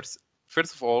that first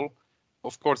of all,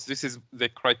 of course, this is the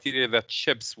criteria that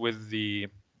ships with the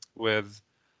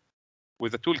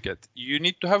toolkit. You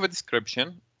need to have a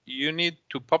description. You need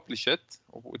to publish it.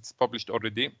 It's published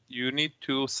already. You need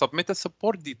to submit a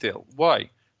support detail. Why?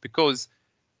 Because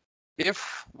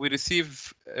if we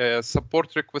receive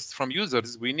support requests from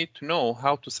users, we need to know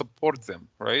how to support them,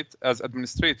 right? As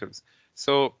administrators.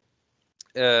 So,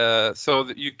 so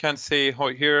that you can say, oh,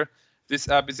 here, this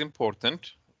app is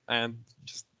important, and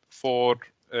just for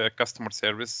customer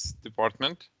service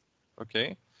department.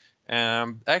 Okay,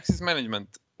 access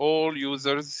management. All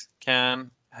users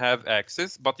can have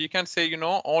access, but you can say, you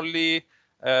know, only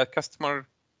customer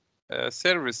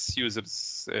service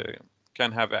users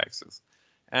can have access.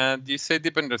 And you say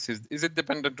dependencies. Is it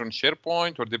dependent on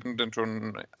SharePoint or dependent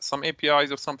on some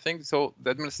APIs or something? So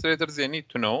the administrators, they need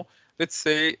to know. Let's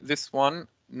say this one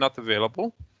not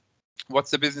available.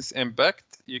 What's the business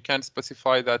impact? You can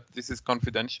specify that this is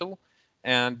confidential.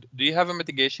 And do you have a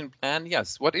mitigation plan?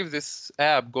 Yes. What if this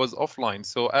app goes offline?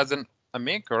 So as a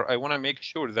maker, I want to make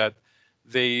sure that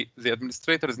the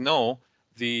administrators know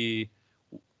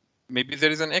maybe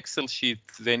there is an Excel sheet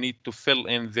they need to fill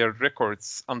in their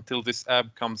records until this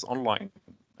app comes online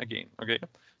again. Okay.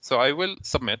 So I will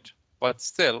submit, but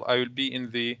still I will be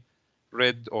in the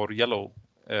red or yellow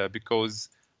because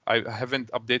I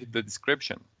haven't updated the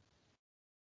description.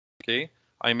 Okay,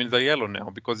 I'm in the yellow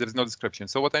now because there is no description.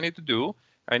 So what I need to do,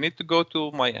 I need to go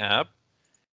to my app,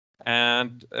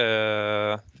 and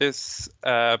this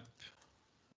app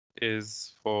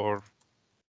is for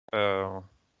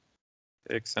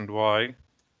X and Y.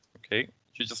 Okay,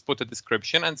 you just put a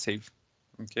description and save.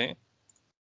 Okay,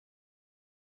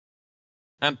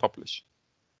 and publish.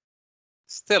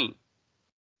 Still,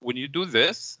 when you do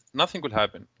this, nothing will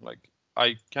happen. Like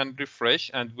I can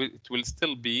refresh, and it will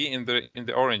still be in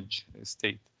the orange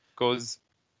state because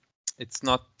it's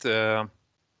not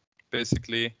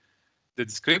basically. The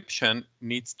description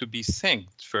needs to be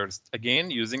synced first,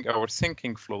 again, using our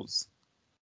syncing flows.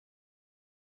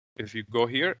 If you go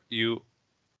here, you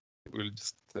will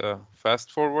just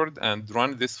fast forward and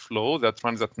run this flow that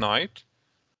runs at night,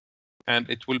 and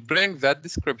it will bring that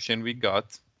description we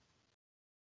got,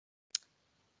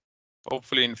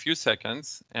 hopefully in a few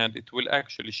seconds, and it will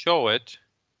actually show it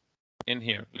in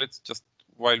here. Let's just,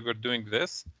 while we're doing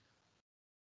this,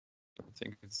 I don't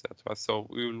think it's that fast, so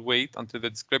we will wait until the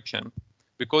description.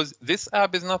 Because this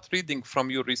app is not reading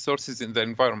from your resources in the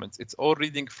environment. It's all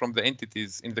reading from the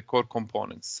entities in the core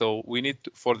components. So we need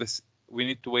to, we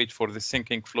need to wait for the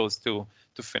syncing flows to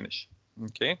finish.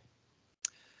 Okay.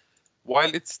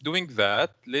 While it's doing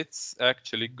that, let's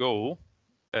actually go.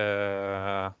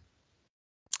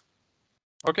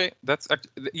 Okay, that's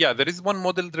yeah. There is one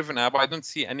model-driven app. I don't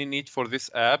see any need for this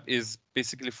app. Is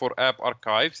basically for app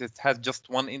archives. It has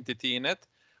just one entity in it.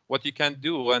 What you can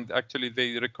do, and actually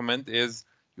they recommend, is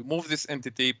you move this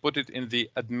entity, put it in the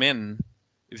admin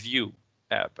view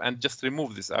app, and just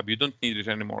remove this app. You don't need it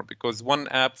anymore because one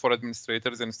app for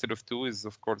administrators instead of two is,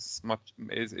 of course,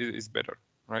 is better,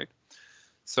 right?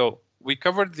 So we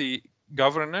covered the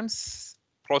governance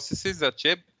processes at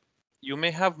Chip. You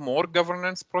may have more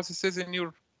governance processes in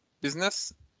your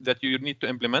business that you need to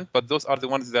implement, but those are the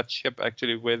ones that ship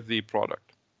actually with the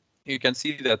product. You can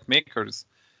see that makers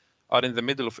are in the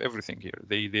middle of everything here.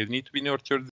 They need to be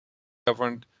nurtured,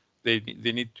 governed. They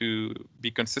need to be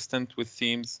consistent with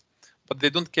themes, but they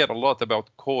don't care a lot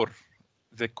about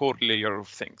the core layer of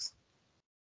things.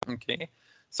 Okay,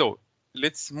 so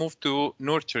let's move to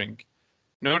nurturing.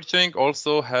 Nurturing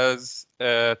also has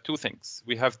two things.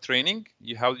 We have training.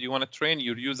 How you want to train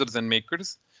your users and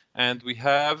makers, and we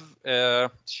have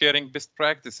sharing best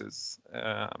practices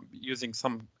using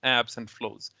some apps and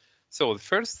flows. So the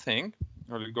first thing,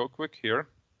 I'll go quick here.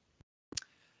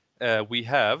 We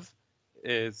have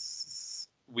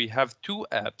two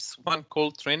apps. One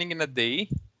called Training in a Day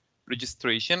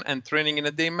registration and Training in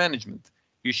a Day management.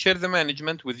 You share the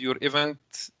management with your event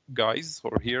guys,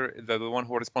 or here the one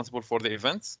who are responsible for the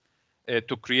events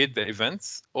to create the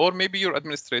events, or maybe your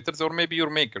administrators, or maybe your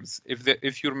makers,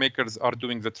 if your makers are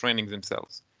doing the training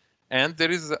themselves. And there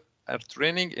is a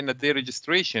training in a day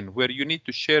registration where you need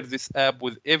to share this app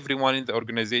with everyone in the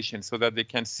organization so that they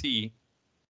can see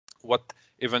what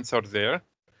events are there.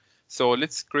 So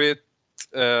let's create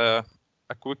a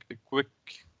quick,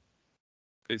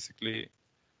 basically,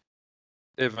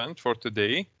 event for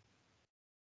today,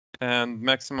 and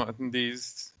maximum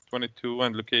attendees 22,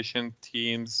 and location,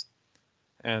 teams,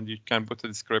 and you can put a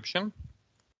description.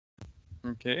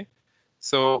 Okay,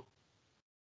 so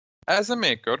as a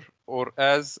maker or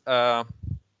as a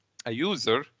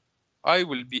user, I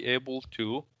will be able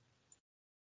to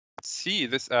see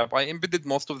this app. I embedded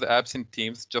most of the apps in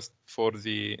Teams just for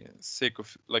the sake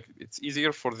of, like, it's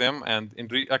easier for them, and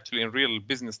actually in real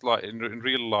business life, in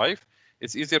real life,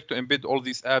 it's easier to embed all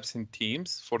these apps in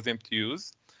Teams for them to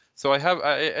use. So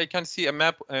I can see a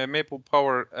Maple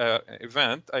Power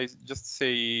event. I just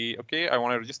say, okay, I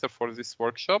want to register for this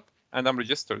workshop, and I'm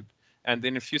registered. And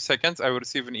in a few seconds, I will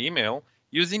receive an email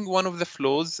using one of the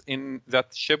flows in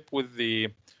that ship with the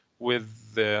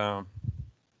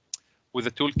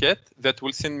toolkit that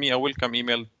will send me a welcome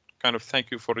email kind of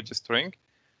thank you for registering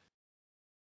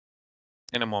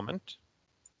in a moment.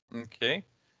 Okay,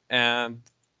 and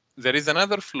there is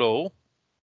another flow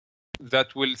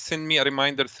that will send me a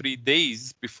reminder 3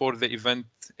 days before the event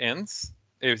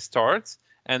starts.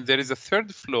 And there is a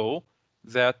third flow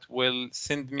that will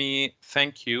send me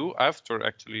thank you after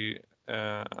actually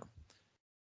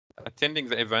attending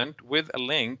the event with a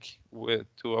link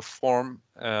to a form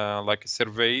like a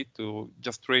survey to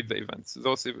just rate the events.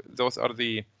 Those are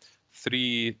the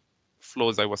 3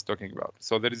 flows I was talking about.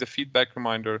 So there is a feedback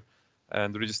reminder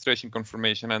and registration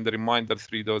confirmation and the reminder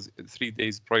 3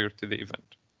 days prior to the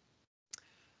event.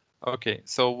 Okay,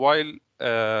 so while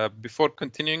before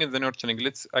continuing in the nurturing,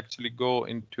 let's actually go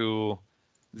into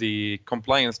the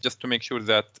compliance just to make sure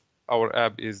that our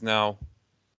app is now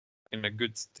in a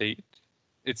good state.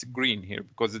 It's green here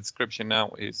because the description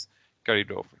now is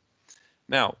carried over.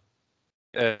 Now,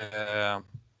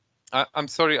 I'm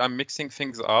sorry, I'm mixing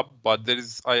things up, but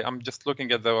I'm just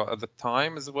looking at the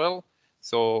time as well.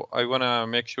 So I want to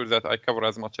make sure that I cover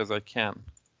as much as I can.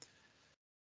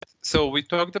 So we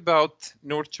talked about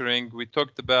nurturing, we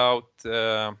talked about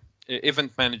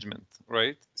event management,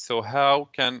 right? So how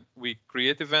can we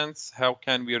create events? How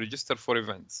can we register for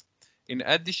events? In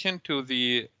addition to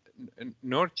the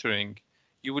nurturing,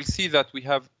 you will see that we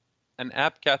have an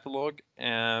app catalog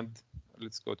and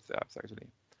let's go to the apps actually.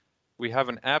 We have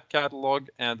an app catalog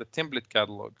and a template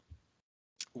catalog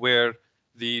where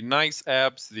the nice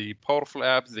apps, the powerful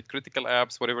apps, the critical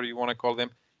apps, whatever you want to call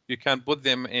them, you can put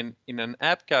them in an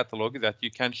app catalog that you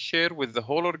can share with the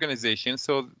whole organization.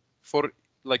 So for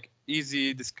like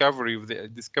easy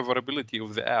discoverability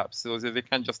of the apps, so that they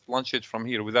can just launch it from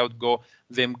here without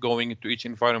them going into each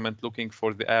environment looking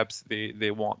for the apps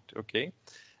they want. Okay,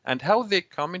 and how they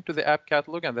come into the app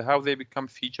catalog and how they become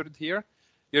featured here.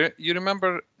 You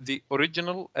remember the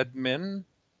original admin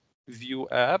view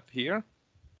app here?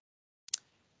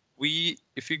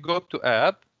 If you go to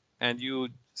app and you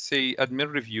say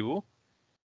admin review,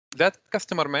 that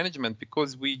customer management,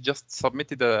 because we just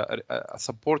submitted a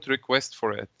support request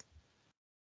for it,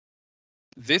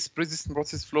 this business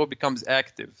process flow becomes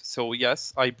active. So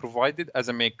yes, I provided as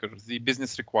a maker the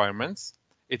business requirements.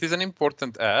 It is an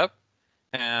important app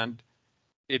and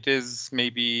it is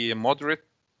maybe a moderate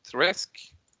risk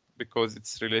because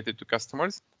it's related to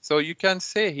customers. So you can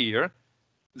say here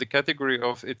the category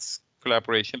of its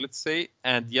collaboration, let's say,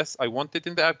 and yes, I want it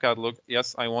in the app catalog.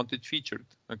 Yes, I want it featured.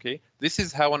 Okay, this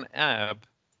is how an app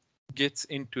gets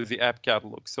into the app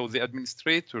catalog. So the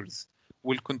administrators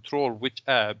will control which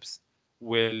apps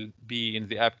will be in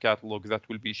the app catalog that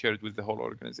will be shared with the whole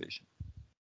organization.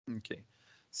 Okay,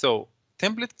 so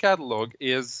template catalog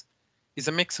is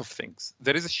a mix of things.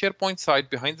 There is a SharePoint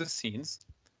site behind the scenes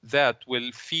that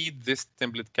will feed this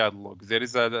template catalog. There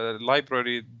is a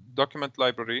library, document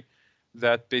library,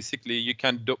 that basically you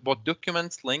can put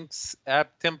documents, links,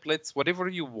 app templates, whatever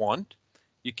you want.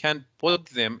 You can put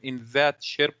them in that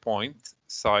SharePoint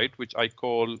site, which I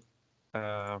call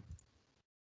app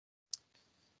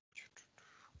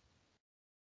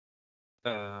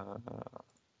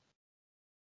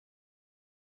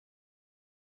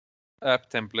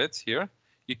templates here.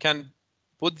 You can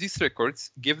put these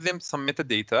records, give them some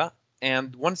metadata,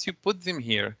 and once you put them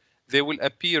here, they will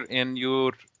appear in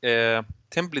your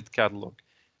template catalog.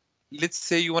 Let's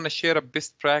say you want to share a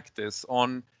best practice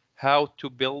on how to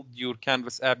build your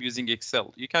Canvas app using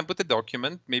Excel. You can put a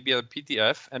document, maybe a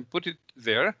PDF, and put it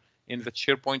there in the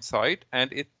SharePoint site,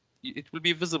 and it will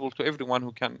be visible to everyone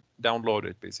who can download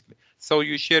it, basically. So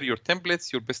you share your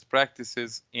templates, your best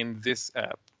practices in this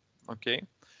app, okay?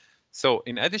 So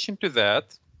in addition to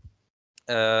that,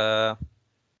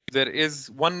 there is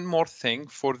one more thing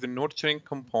for the nurturing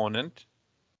component.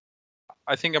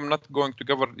 I think I'm not going to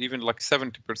cover even like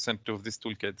 70% of this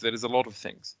toolkit. There is a lot of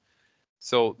things.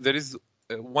 So there is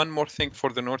one more thing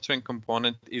for the nurturing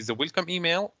component is a welcome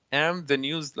email and the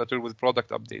newsletter with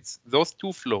product updates. Those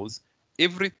 2 flows,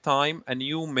 every time a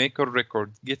new maker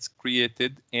record gets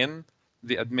created in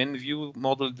the admin view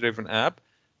model-driven app,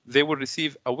 they will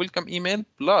receive a welcome email,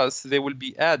 plus they will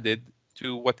be added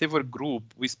to whatever group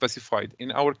we specified.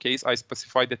 In our case, I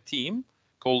specified a team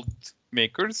called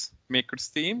Makers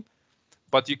team,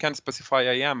 but you can specify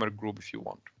a Yammer group if you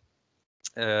want.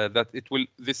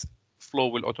 This flow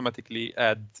will automatically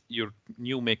add your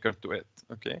new maker to it,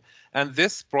 okay? And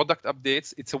this product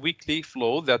updates, it's a weekly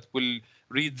flow that will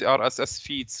read the RSS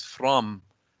feeds from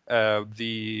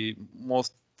the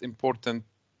most important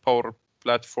Power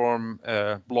Platform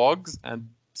blogs and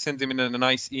send them in a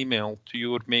nice email to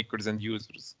your makers and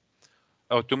users,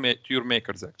 or to your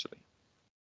makers actually.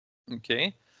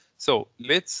 Okay, so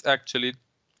let's actually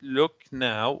look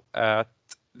now at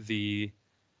the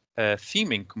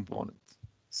theming component.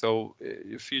 So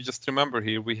if you just remember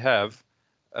here, we have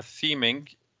a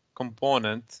theming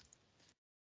component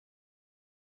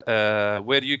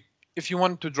where you, if you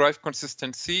want to drive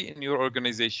consistency in your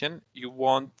organization, you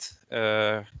want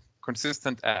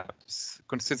consistent apps,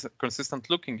 consistent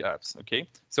looking apps. Okay,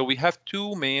 so we have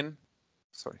two main,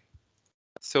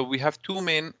 so we have two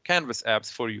main Canvas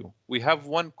apps for you. We have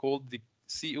one called the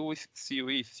CoE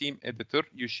theme editor.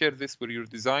 You share this with your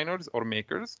designers or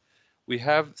makers. We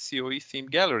have CoE theme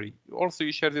gallery. Also,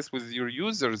 you share this with your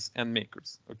users and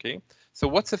makers. Okay, so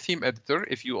what's a theme editor?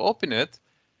 If you open it,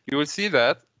 you will see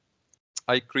that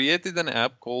I created an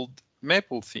app called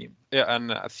Maple theme,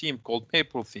 and a theme called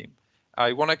Maple theme.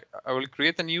 I will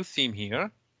create a new theme here.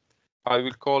 I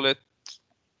will call it,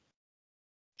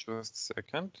 just a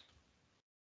second.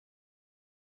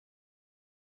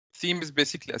 Theme is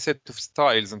basically a set of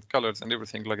styles and colors and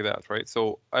everything like that, right?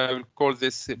 So I will call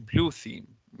this blue theme,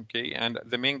 okay? And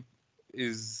the main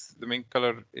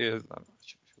color is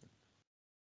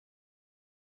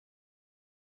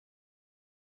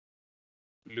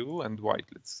blue and white,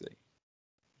 let's say.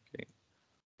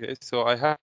 Okay, so I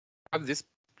have this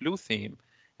blue theme,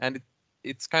 and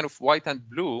it's kind of white and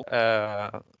blue.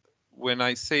 When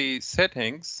I say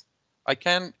settings, I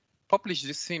can publish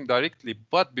this theme directly,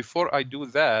 but before I do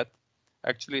that,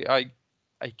 actually I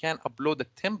can upload a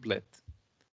template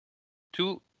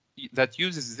that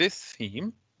uses this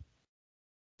theme,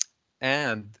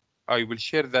 and I will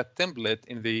share that template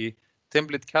in the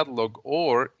template catalog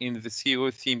or in the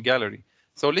CoE theme gallery.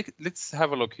 So let's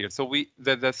have a look here. So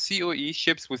the CoE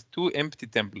ships with two empty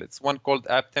templates, one called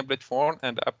app template form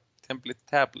and app template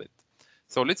tablet.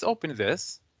 So let's open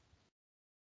this.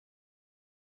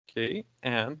 Okay,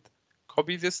 and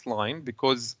copy this line,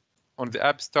 because on the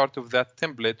app start of that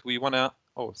template, we wanna,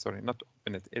 oh, sorry, not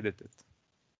open it, edit it.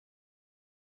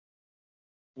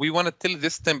 We wanna tell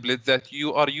this template that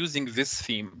you are using this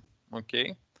theme,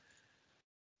 okay?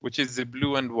 Which is the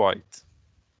blue and white.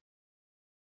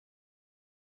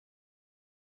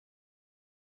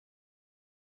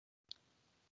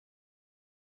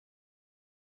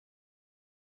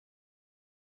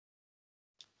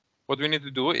 What we need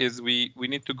to do is we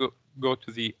need to go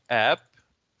to the app,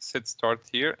 set start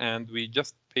here, and we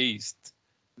just paste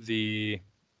the,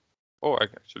 oh,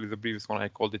 actually the previous one I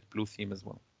called it blue theme as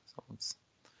well.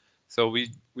 So we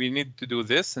need to do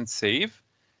this and save.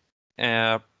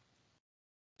 You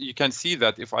can see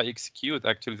that if I execute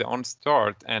actually the on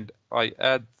start and I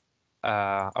add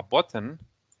a button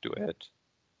to it,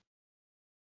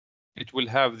 it will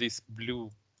have this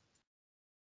blue,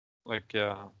 like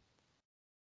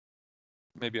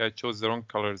maybe I chose the wrong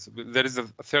colors. There is a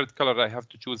third color I have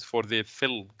to choose for the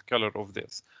fill color of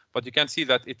this. But you can see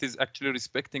that it is actually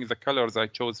respecting the colors I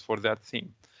chose for that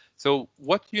theme. So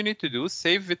what you need to do,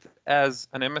 save it as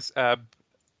an MS app.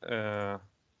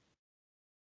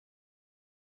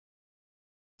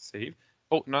 Save.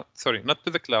 Oh, not to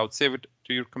the cloud. Save it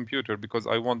to your computer, because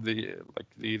I want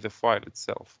the file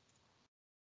itself.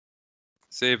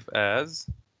 Save as,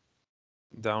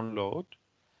 download,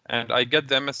 and I get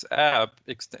the MS app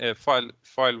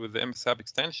file with the MS app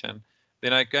extension.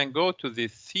 Then I can go to the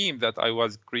theme that I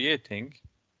was creating.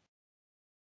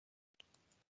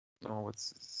 Oh,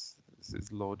 this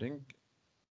is loading.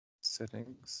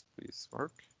 Settings, please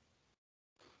work.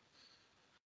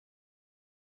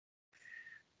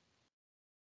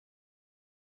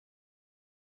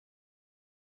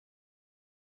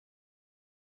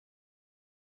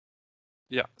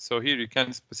 Yeah, so here you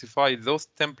can specify those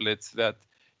templates that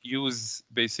use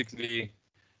basically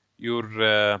your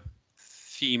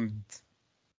themed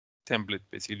template.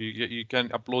 Basically, you can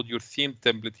upload your theme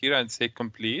template here and say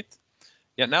complete.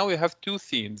 Yeah, now we have two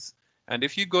themes. And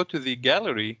if you go to the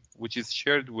gallery, which is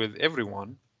shared with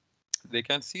everyone, they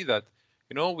can see that,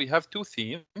 you know, we have two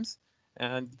themes,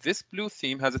 and this blue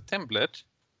theme has a template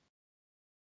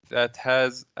that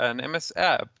has an MS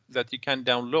app that you can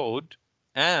download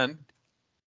and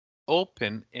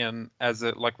open in as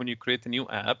a, like when you create a new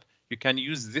app, you can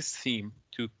use this theme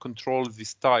to control the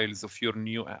styles of your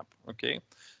new app. Okay,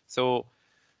 so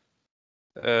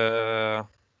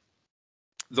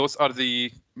those are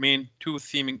the two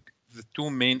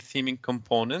main theming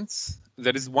components.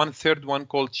 There is one third one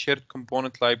called shared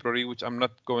component library, which I'm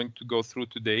not going to go through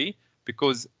today,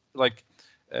 because like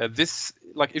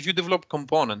if you develop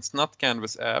components, not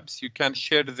Canvas apps, you can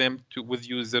share them with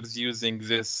users using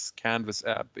this Canvas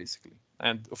app basically.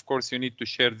 And of course, you need to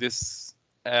share this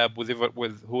app with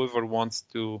whoever wants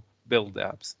to build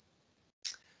apps.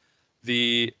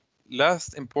 The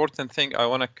last important thing I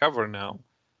want to cover now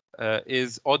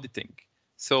is auditing.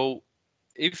 So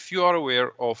if you are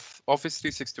aware of Office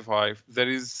 365, there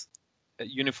is a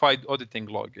unified auditing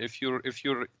log. If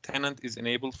your tenant is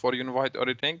enabled for unified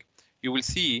auditing, you will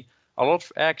see a lot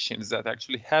of actions that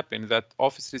actually happen that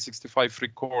Office 365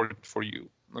 record for you.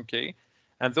 Okay,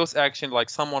 and those actions, like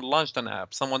someone launched an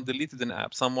app, someone deleted an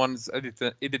app, someone's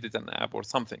edited an app or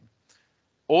something.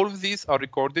 All of these are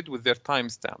recorded with their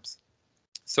timestamps.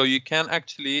 So you can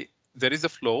actually, there is a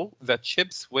flow that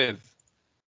ships with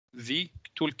the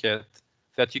toolkit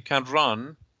that you can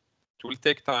run. It will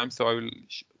take time, so I will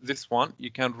this one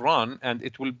you can run, and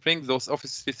it will bring those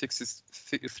Office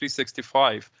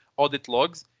 365 audit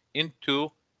logs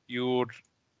into your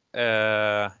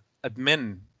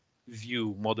admin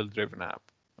view model-driven app.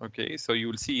 Okay, so you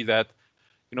will see that,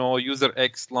 you know, user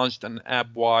X launched an app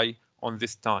Y on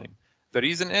this time. The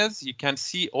reason is you can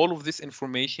see all of this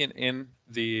information in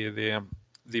the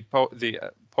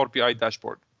Power BI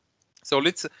dashboard. So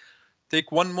let's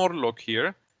take one more look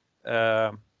here.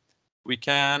 We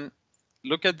can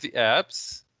look at the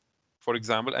apps, for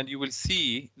example, and you will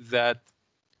see that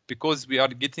because we are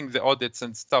getting the audits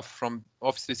and stuff from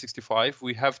Office 365,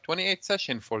 we have 28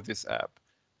 sessions for this app.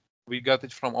 We got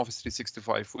it from Office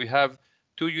 365. We have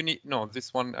two unique, no,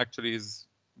 this one actually is,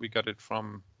 we got it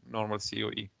from normal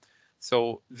CoE.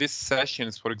 So this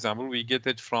sessions, for example, we get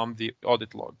it from the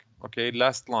audit log, okay?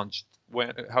 Last launched,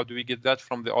 how do we get that?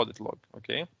 From the audit log,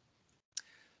 okay?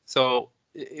 So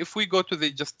if we go to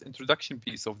the just introduction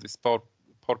piece of this Power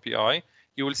BI,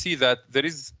 you will see that there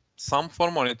is some for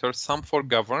monitor, some for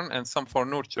govern, and some for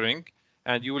nurturing.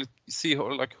 And you will see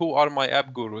who are my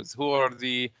app gurus, who are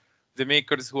the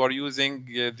makers who are using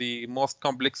the most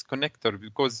complex connector,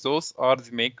 because those are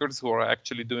the makers who are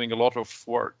actually doing a lot of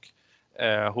work,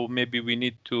 who maybe we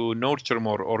need to nurture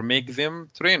more or make them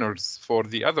trainers for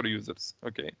the other users.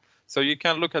 Okay, so you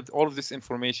can look at all of this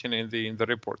information in the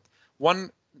report.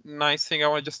 One nice thing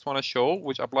I just want to show,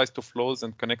 which applies to flows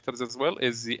and connectors as well,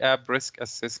 is the app risk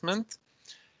assessment.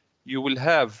 You will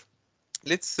have,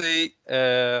 let's say,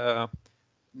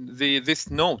 this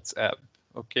notes app.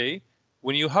 Okay,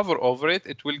 when you hover over it,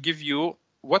 it will give you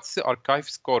what's the archive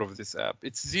score of this app.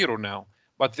 It's 0 now,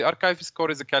 but the archive score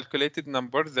is a calculated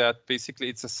number that basically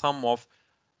it's a sum of,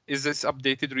 is this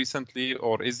updated recently,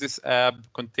 or is this app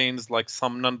contains like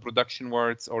some non-production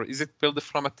words, or is it built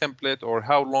from a template, or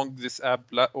how long this app,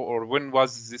 or when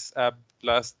was this app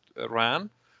last ran?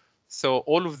 So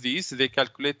all of these, they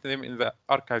calculate them in the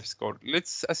archive score.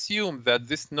 Let's assume that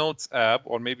this notes app,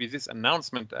 or maybe this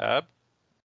announcement app,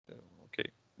 okay,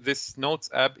 this notes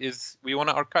app is, we want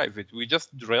to archive it. We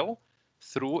just drill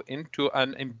through into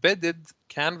an embedded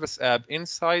Canvas app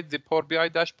inside the Power BI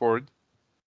dashboard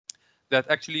that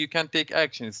actually you can take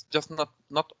actions, just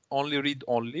not only read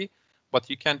only, but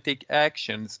you can take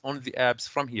actions on the apps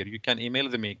from here. You can email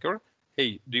the maker,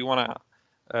 hey, do you want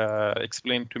to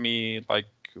explain to me like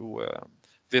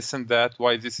this and that,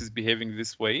 why this is behaving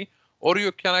this way? Or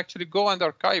you can actually go and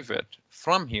archive it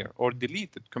from here or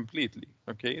delete it completely.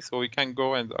 Okay, so we can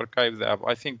go and archive the app.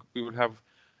 I think we will have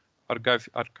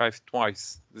archived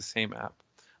twice the same app.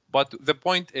 But the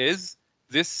point is,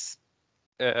 this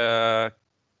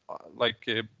like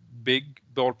a big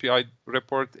Power BI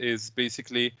report is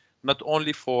basically not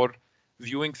only for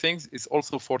viewing things, it's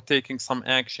also for taking some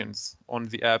actions on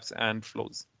the apps and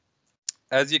flows.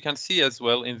 As you can see as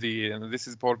well in this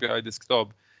is Power BI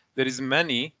desktop, there is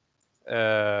many,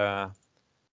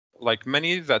 like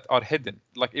many that are hidden.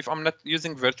 Like if I'm not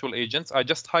using virtual agents, I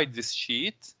just hide this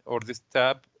sheet or this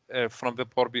tab from the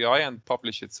Power BI and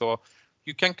publish it. So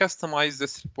you can customize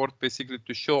this report basically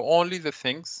to show only the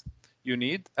things you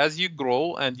need. As you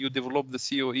grow and you develop the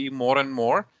CoE more and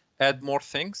more, add more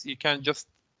things, you can just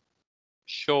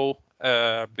show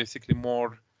basically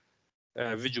more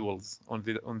visuals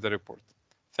on the report.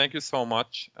 Thank you so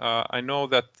much. I know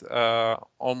that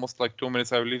almost like 2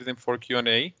 minutes, I will leave them for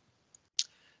Q&A.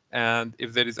 And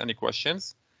if there is any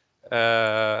questions,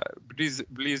 please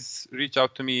reach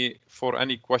out to me for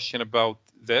any question about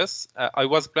this. I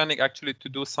was planning actually to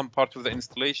do some part of the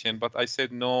installation, but I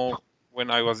said no when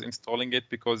I was installing it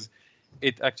because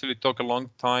it actually took a long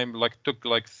time, took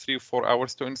like 3 or 4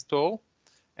 hours to install,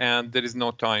 and there is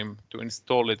no time to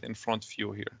install it in front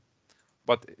view here.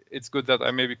 But it's good that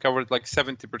I maybe covered like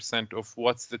 70% of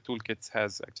what the toolkit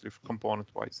has actually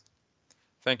component-wise.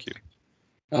 Thank you.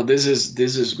 Oh, this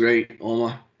is great,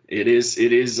 Omar. It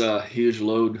is a huge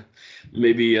load.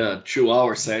 Maybe a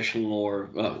 2-hour session, or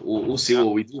we'll see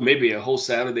what we do. Maybe a whole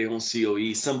Saturday on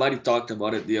CoE. Somebody talked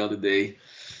about it the other day,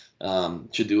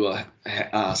 to do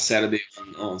a Saturday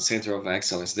on Center of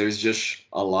Excellence. There's just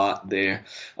a lot there.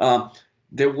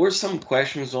 There were some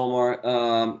questions,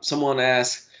 Omar. Someone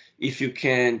asked if you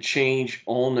can change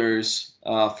owners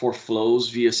for flows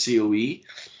via CoE.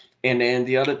 And then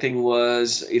the other thing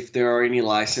was if there are any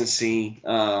licensing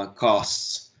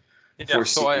costs Yeah, for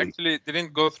so I CoE. actually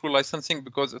didn't go through licensing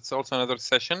because it's also another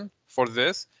session for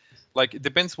this. Like, it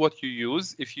depends what you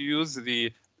use. If you use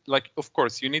the, like, of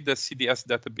course, you need the CDS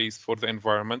database for the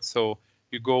environment. So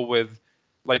you go with,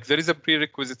 like, there is a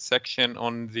prerequisite section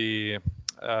on the,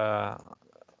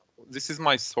 this is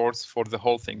my source for the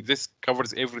whole thing. This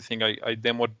covers everything I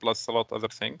demoed plus a lot other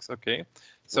things. Okay.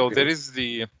 So there Okay. is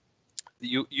the,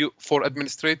 you for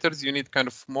administrators, you need kind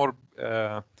of more,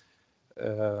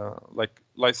 like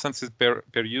licenses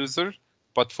per user,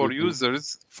 but for Mhm. users,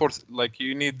 for like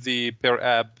you need the per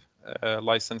app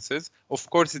licenses. Of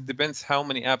course, it depends how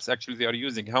many apps actually they are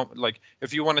using. How, like, if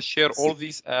you want to share I all see.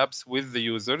 these apps with the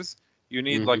users, you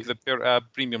need Mhm. like the per app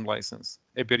premium license,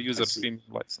 a per I user see.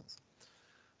 premium license.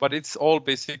 But it's all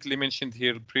basically mentioned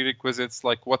here, prerequisites,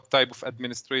 like what type of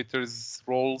administrators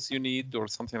roles you need or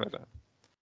something like that.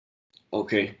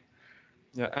 Okay.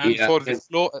 Yeah, and Yeah. for the And,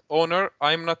 flow owner,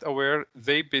 I'm not aware.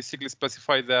 They basically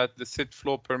specify that the set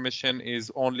flow permission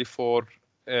is only for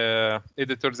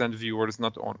editors and viewers,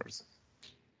 not owners.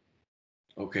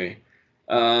 okay.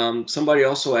 Somebody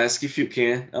also asked if you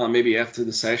can, maybe after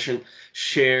the session,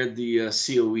 share the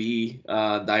CoE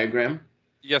diagram.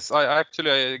 Yes,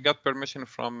 I got permission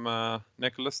from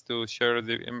Nicholas to share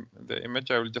the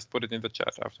image. I will just put it in the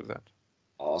chat after that.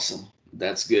 Awesome.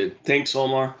 That's good. Thanks,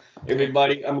 Omar. Thank you.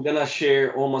 Everybody, I'm gonna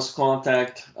share Omar's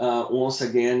contact once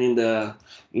again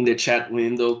in the chat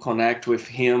window. Connect with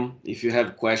him. If you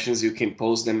have questions, you can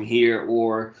post them here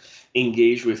or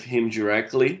engage with him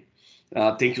directly.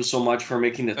 Thank you so much for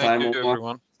making the Thank time, you, Omar.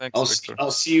 everyone. Thanks, Victor.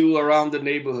 I'll see you around the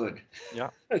neighborhood. Yeah,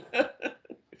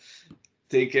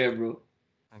 Take care, bro.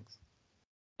 thanks.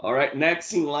 All right,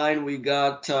 next in line we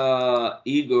got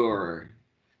Igor.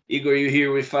 Igor, you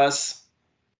here with us?